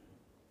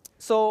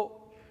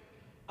 So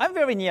I'm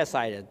very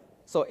nearsighted.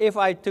 So if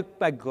I took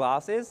my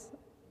glasses,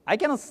 I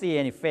cannot see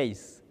any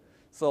face.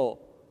 So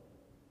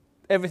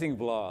everything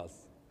blurs.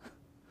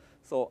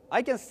 So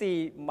I can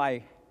see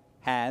my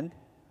hand,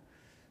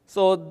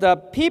 So the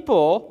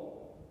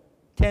people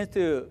tend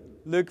to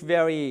look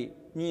very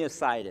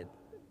nearsighted.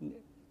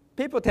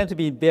 People tend to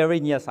be very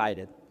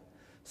nearsighted.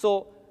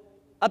 So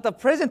at the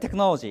present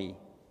technology,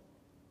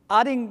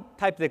 adding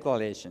type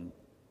declaration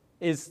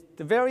is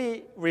the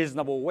very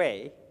reasonable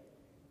way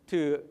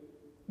to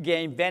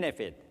gain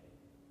benefit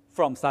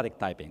from static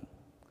typing.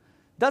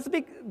 That's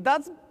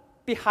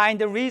behind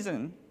the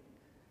reason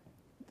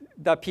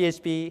the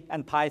PHP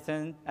and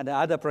Python and the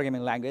other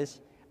programming language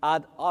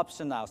add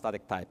optional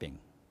static typing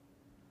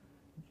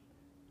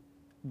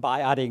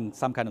by adding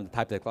some kind of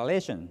type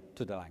declaration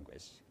to the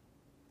language.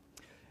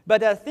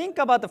 But think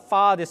about the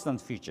far distant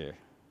future.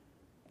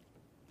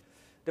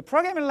 The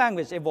programming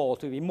language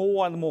evolved to be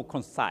more and more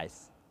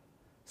concise.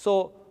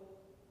 So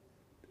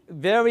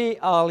very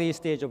early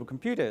stage of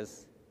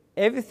computers,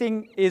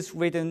 everything is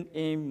written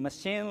in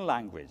machine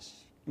language,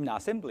 in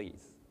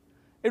assemblies.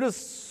 It was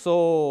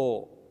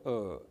so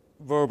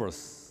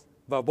verbose.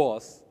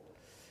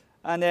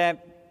 And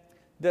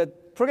the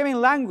programming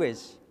language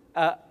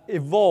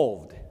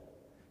evolved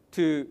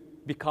to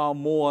become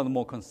more and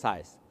more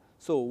concise.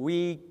 So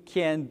we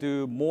can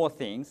do more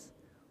things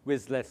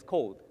with less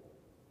code.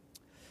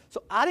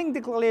 So adding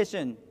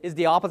declaration is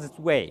the opposite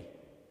way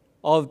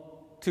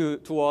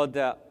toward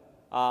the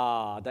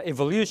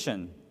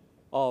evolution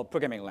of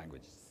programming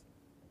languages.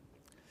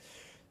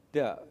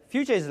 The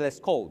future is less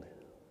code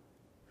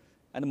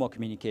and more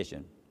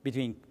communication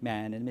between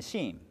man and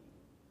machine.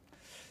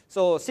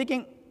 So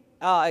seeking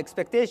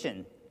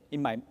expectation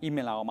in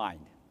our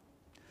mind.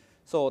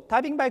 So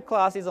typing by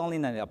class is only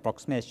an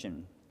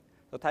approximation.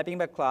 So typing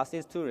by class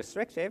is too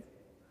restrictive.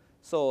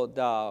 So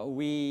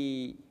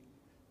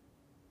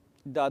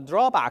the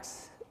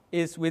drawbacks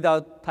is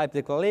without type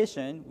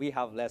declaration, we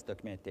have less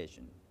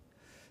documentation.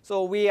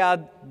 So we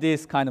add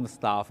this kind of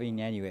stuff in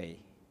any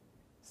way.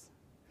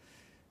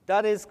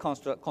 That is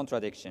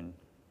contradiction.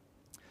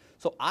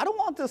 So I don't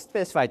want to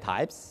specify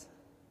types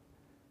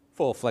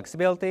for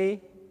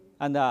flexibility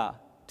and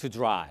to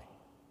dry.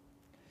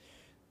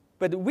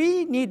 But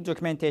we need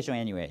documentation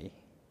anyway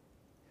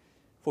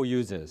for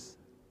users.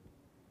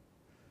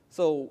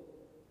 So,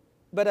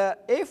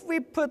 but if we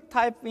put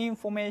type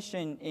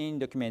information in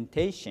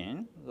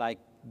documentation, like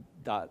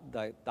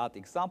that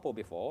example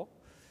before,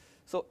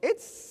 so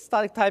it's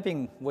static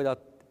typing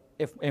without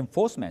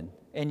enforcement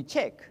and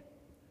check.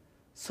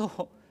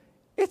 So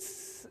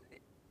it's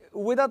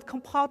without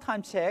compile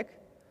time check,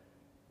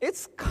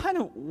 it's kind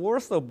of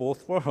worst of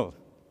both worlds.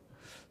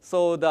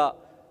 So the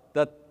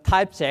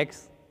type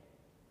checks,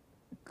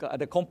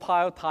 the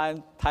compile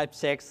time type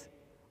checks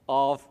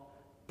of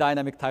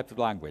dynamic typed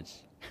language,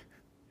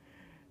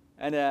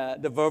 and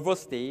the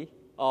verbosity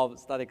of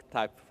static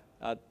type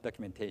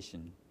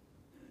documentation.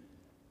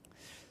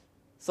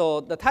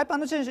 So the type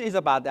annotation is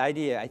a bad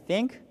idea, I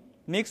think.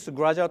 Mixed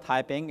gradual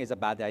typing is a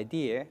bad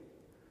idea,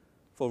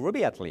 for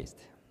Ruby at least.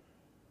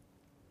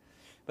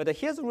 But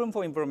here's room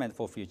for improvement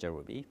for future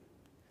Ruby.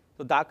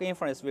 So Dark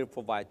Inference will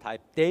provide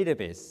type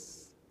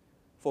database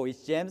for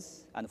each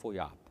gems and for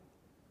your app.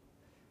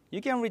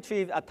 You can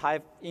retrieve a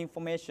type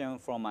information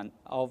from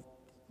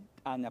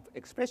an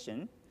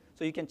expression,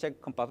 so you can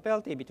check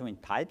compatibility between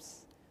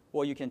types,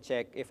 or you can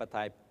check if a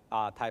type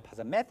has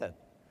a method.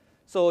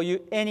 So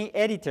any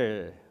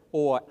editor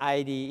or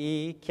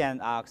IDE can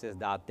access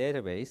that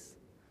database,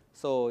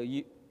 so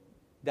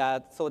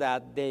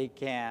that they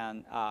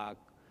can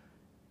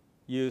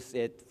use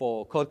it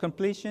for code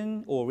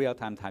completion or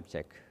real-time type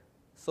check.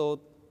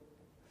 So,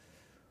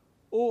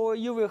 or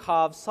you will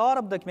have sort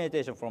of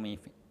documentation from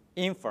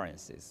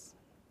inferences.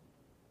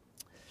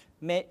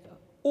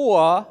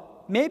 Or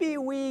maybe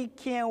we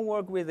can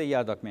work with the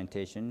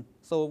documentation.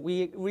 So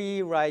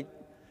we write,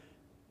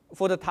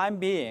 for the time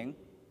being,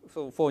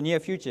 so for near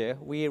future,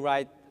 we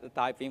write the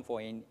type info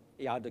in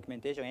ER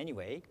documentation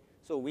anyway.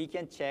 So we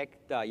can check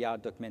the ER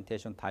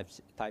documentation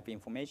type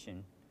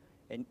information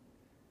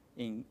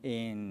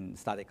in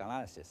static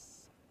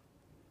analysis.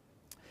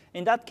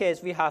 In that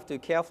case, we have to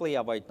carefully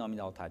avoid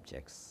nominal type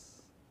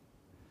checks.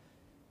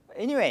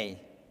 Anyway,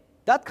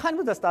 that kind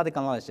of the static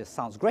analysis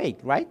sounds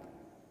great, right?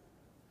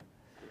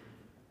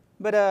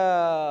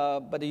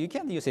 But you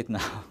can't use it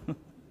now.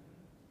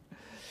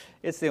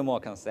 It's still more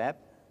concept.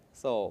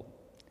 So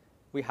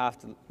we have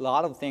a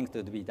lot of things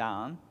to be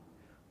done.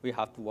 We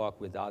have to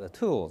work with other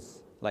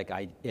tools, like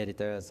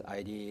editors,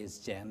 IDs,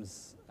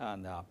 gems,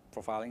 and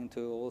profiling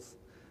tools,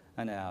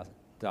 and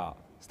the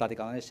static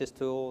analysis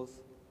tools.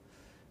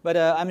 But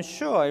I'm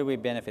sure it will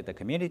benefit the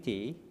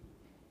community.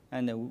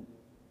 And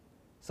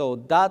so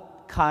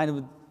that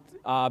kind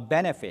of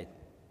benefit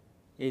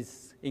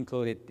is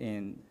included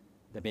in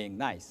the being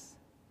nice.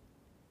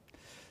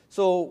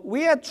 So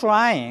we are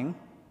trying,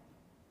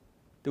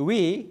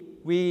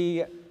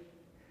 we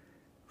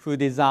who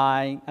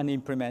design and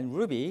implement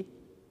Ruby,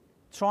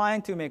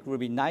 trying to make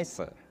Ruby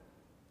nicer.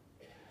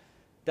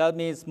 That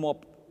means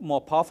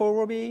more powerful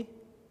Ruby,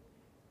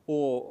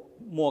 or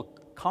more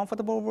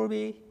comfortable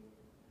Ruby,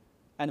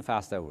 and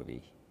faster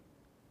Ruby.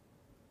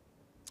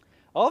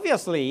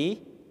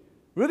 Obviously,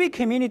 Ruby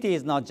community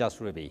is not just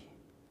Ruby.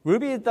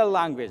 Ruby is the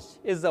language,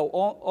 is the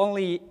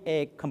only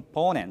a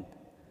component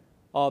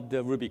of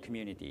the Ruby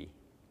community.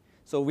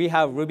 So we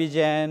have Ruby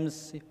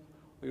gems,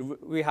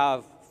 we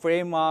have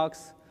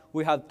frameworks,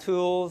 we have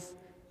tools,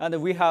 and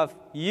we have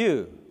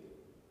you,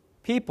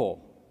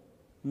 people,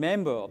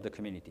 member of the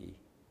community.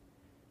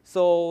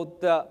 So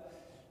the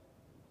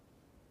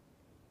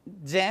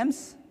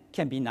gems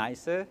can be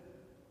nicer,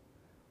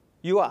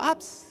 your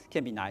apps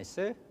can be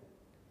nicer.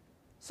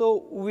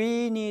 So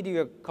we need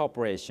your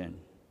cooperation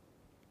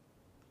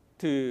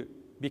to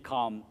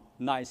become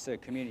nicer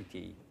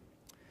community,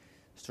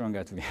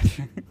 stronger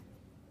together.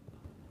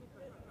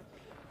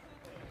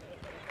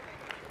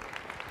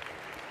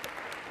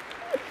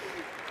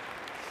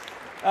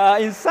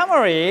 In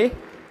summary,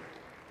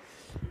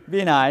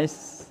 be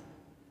nice.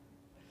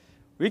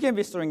 We can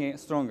be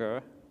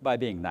stronger by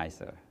being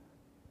nicer.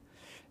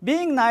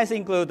 Being nice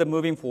includes the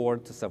moving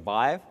forward to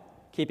survive,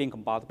 keeping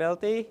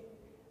compatibility,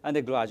 and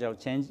the gradual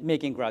change,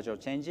 making gradual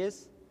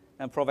changes,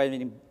 and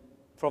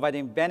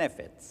providing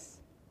benefits.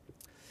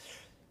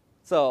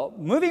 So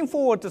moving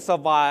forward to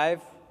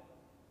survive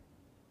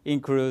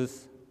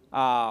includes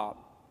the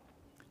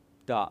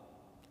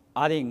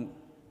adding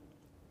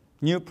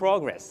new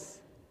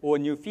progress or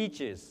new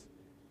features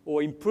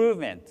or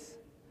improvements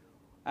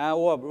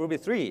or Ruby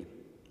 3.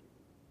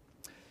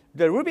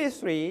 The Ruby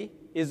 3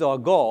 is our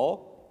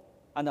goal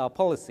and our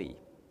policy.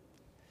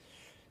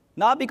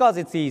 Not because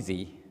it's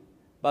easy,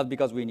 but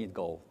because we need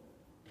goal.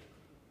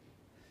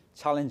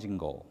 Challenging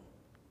goal.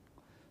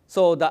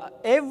 So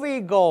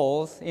every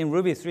goal in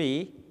Ruby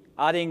 3,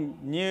 adding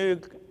new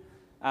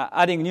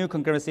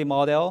concurrency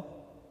model,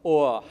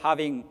 or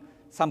having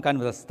some kind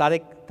of a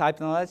static type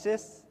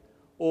analysis,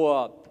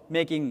 or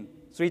making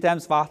 3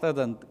 times faster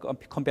than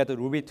compared to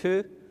Ruby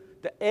 2,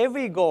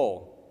 every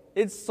goal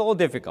is so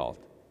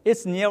difficult.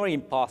 It's nearly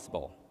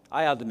impossible,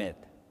 I admit.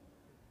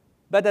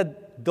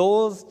 But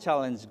those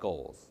challenging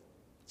goals,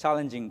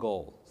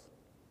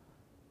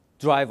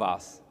 drive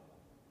us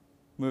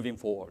moving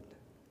forward.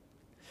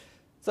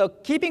 So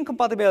keeping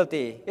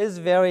compatibility is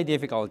very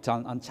difficult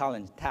and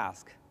challenging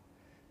task.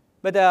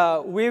 But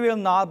we will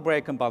not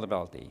break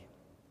compatibility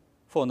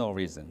for no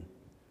reason.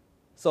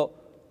 So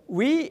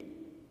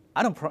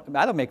I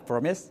don't make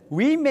promise.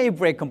 We may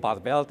break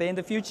compatibility in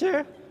the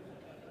future,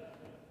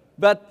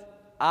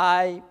 but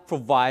I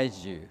provide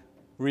you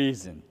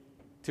reason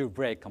to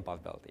break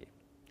compatibility.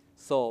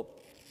 So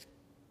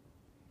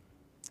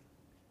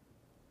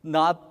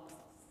not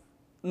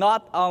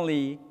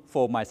only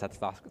for my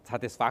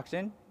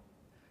satisfaction,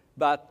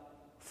 but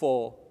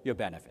for your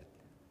benefit.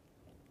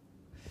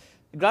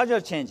 Gradual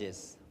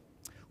changes.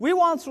 We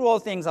won't throw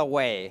things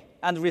away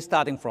and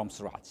restarting from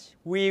scratch.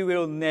 We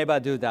will never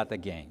do that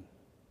again.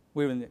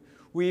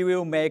 We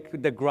will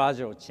make the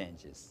gradual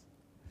changes.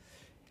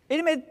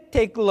 It may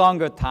take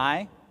longer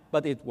time,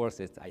 but it's worth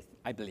it,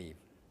 I believe.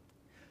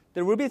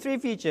 The Ruby 3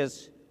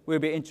 features will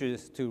be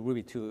introduced to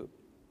Ruby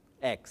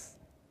 2X.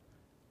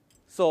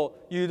 So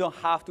you don't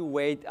have to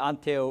wait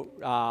until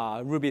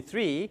Ruby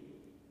 3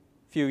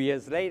 few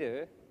years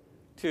later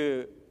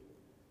to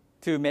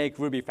make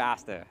Ruby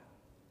faster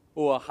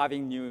or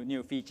having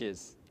new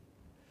features.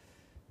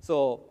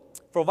 So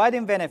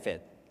providing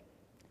benefit.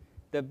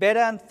 The better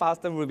and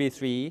faster Ruby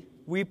 3,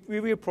 we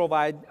will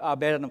provide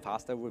better and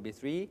faster Ruby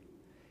 3.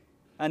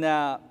 And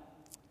the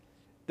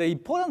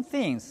important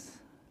things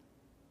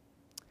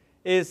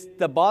is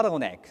the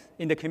bottleneck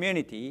in the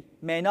community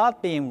may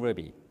not be in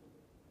Ruby.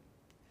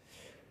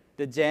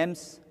 The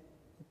gems,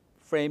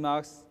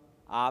 frameworks,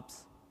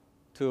 apps,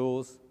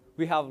 tools,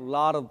 we have a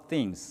lot of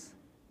things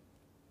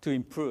to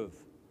improve.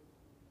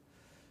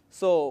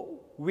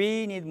 So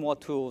we need more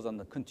tools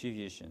and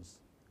contributions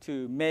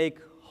to make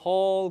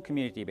whole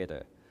community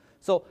better.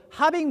 So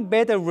having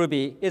better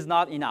Ruby is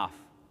not enough.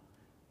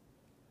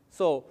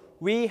 So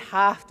we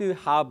have to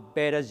have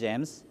better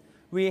gems.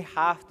 We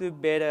have to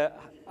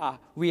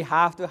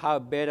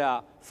have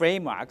better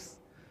frameworks.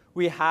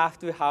 We have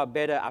to have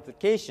better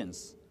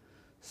applications.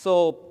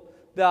 So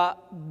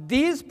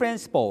these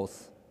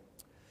principles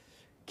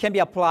can be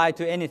applied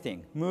to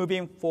anything,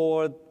 moving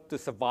forward to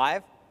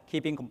survive,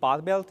 keeping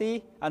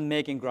compatibility, and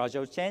making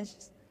gradual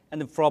changes,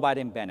 and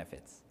providing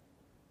benefits.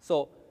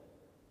 So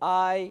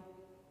I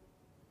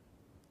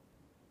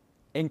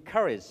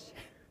encourage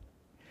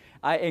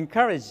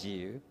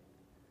you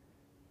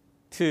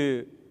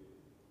to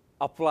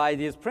apply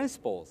these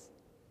principles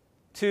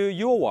to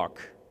your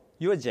work,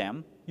 your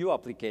gem, your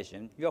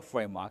application, your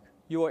framework,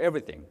 your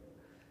everything,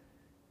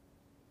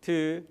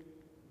 to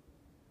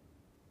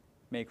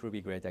make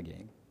Ruby great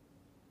again.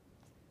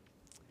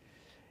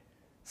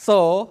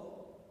 So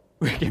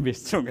we can be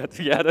stronger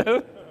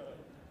together.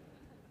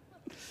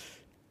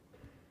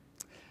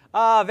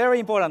 Very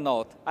important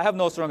note. I have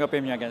no strong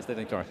opinion against the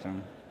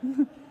introduction.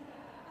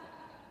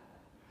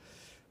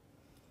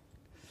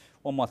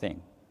 One more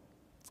thing.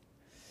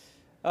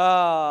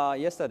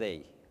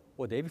 Yesterday,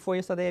 or day before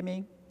yesterday, I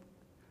mean,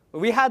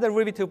 we had the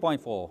Ruby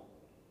 2.4,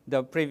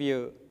 the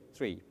preview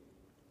 3.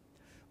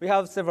 We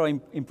have several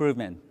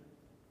improvements.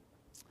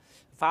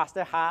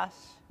 Faster hash,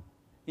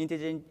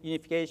 integer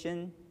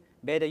unification,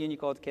 beta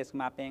Unicode case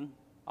mapping,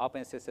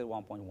 OpenSSL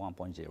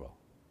 1.1.0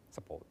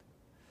 support.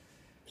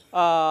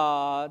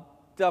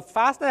 The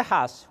faster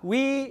hash,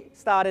 we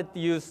started to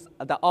use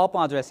the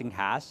open addressing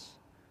hash,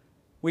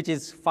 which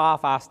is far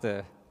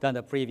faster than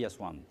the previous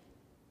one.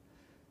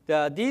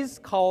 These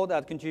code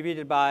are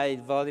contributed by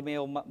Vladimir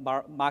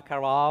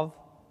Makarov,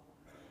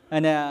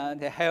 and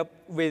they help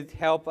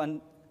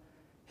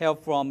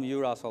from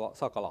Yura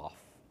Sokolov,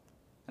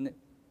 and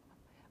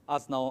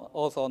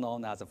also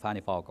known as a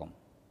Fanny Falcon.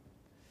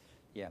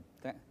 Yeah,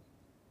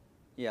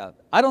 yeah.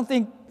 I don't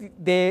think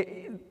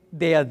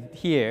they are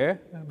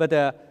here, but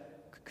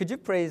could you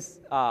please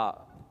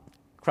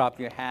clap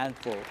your hand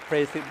for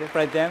praise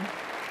them?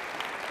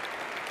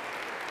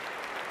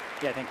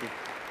 Yeah, thank you.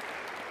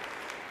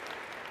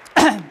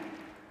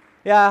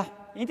 Yeah,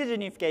 integer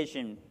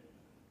unification.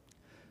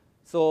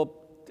 So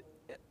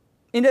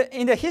in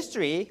the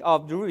history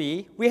of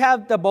Ruby, we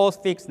have the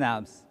both fixed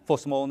nums for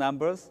small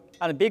numbers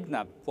and big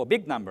num for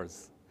big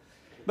numbers.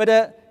 But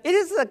it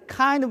is a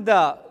kind of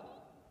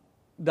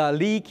the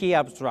leaky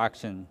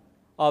abstraction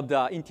of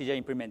the integer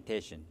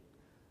implementation.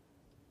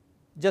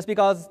 Just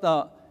because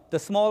the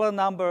smaller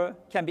number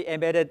can be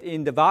embedded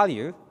in the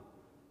value,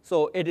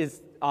 so it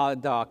is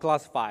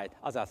classified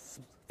as a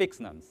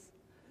fixed nums.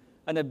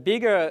 And the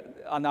bigger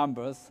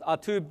numbers are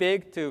too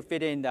big to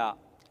fit in the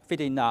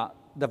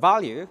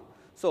value,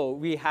 so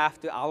we have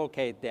to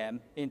allocate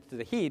them into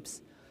the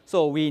heaps.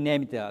 So we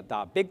name it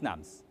the big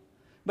nums.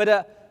 But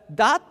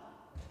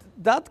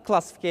that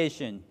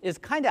classification is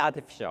kind of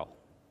artificial.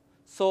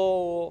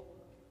 So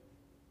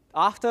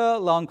after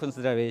long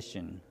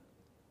consideration,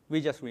 we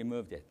just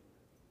removed it.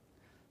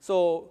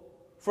 So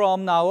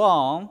from now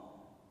on,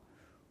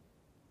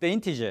 the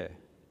integer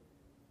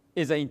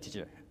is an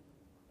integer.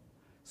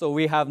 So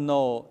we have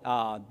no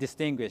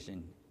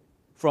distinguishing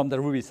from the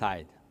Ruby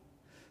side.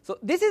 So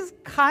this is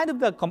kind of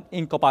the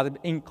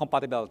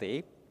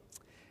incompatibility,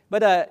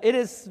 but it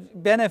is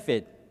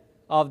benefit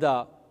of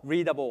the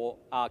readable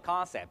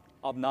concept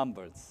of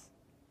numbers.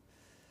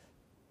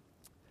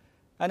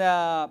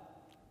 And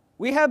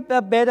we have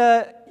the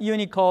better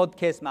Unicode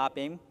case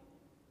mapping.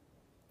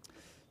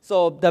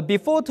 So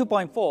before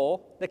 2.4,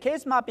 the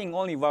case mapping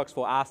only works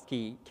for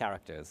ASCII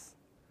characters.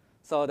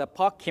 So the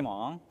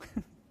Pokemon,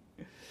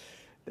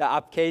 the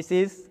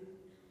upcases,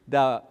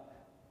 the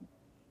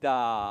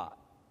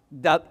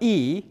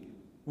E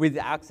with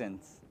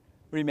uppercase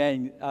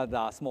remain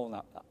the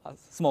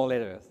small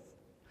letters.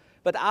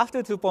 But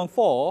after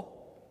 2.4,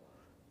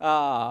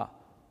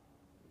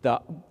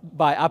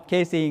 by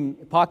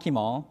upcasing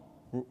Pokemon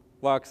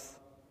works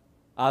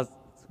as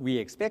we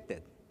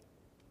expected.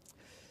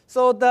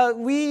 So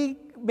we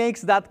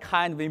makes that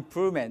kind of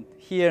improvement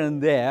here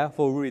and there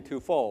for Ruby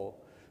 2.4.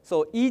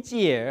 So each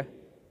year,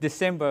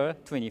 December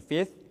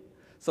 25th,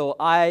 so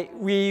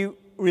we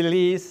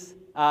release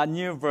a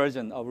new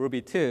version of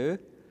Ruby 2.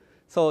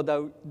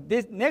 So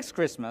this next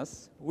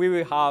Christmas, we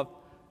will have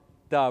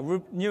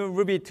the new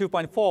Ruby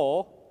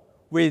 2.4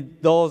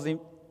 with those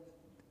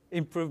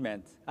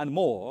improvements and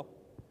more.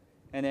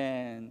 And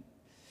then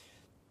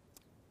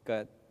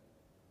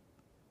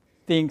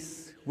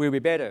things will be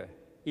better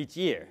each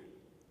year.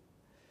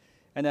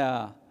 And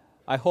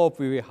I hope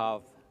we will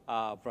have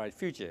a bright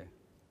future.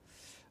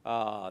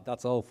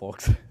 That's all,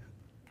 folks.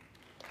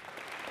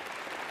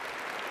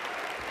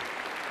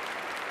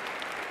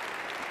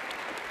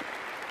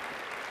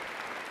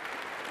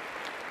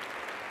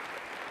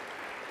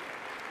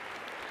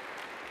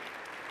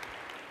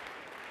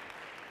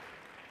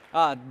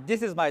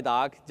 This is my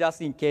dog,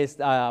 just in case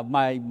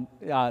my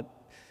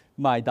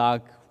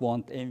dog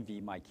won't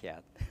envy my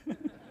cat.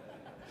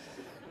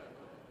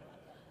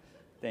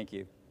 Thank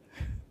you.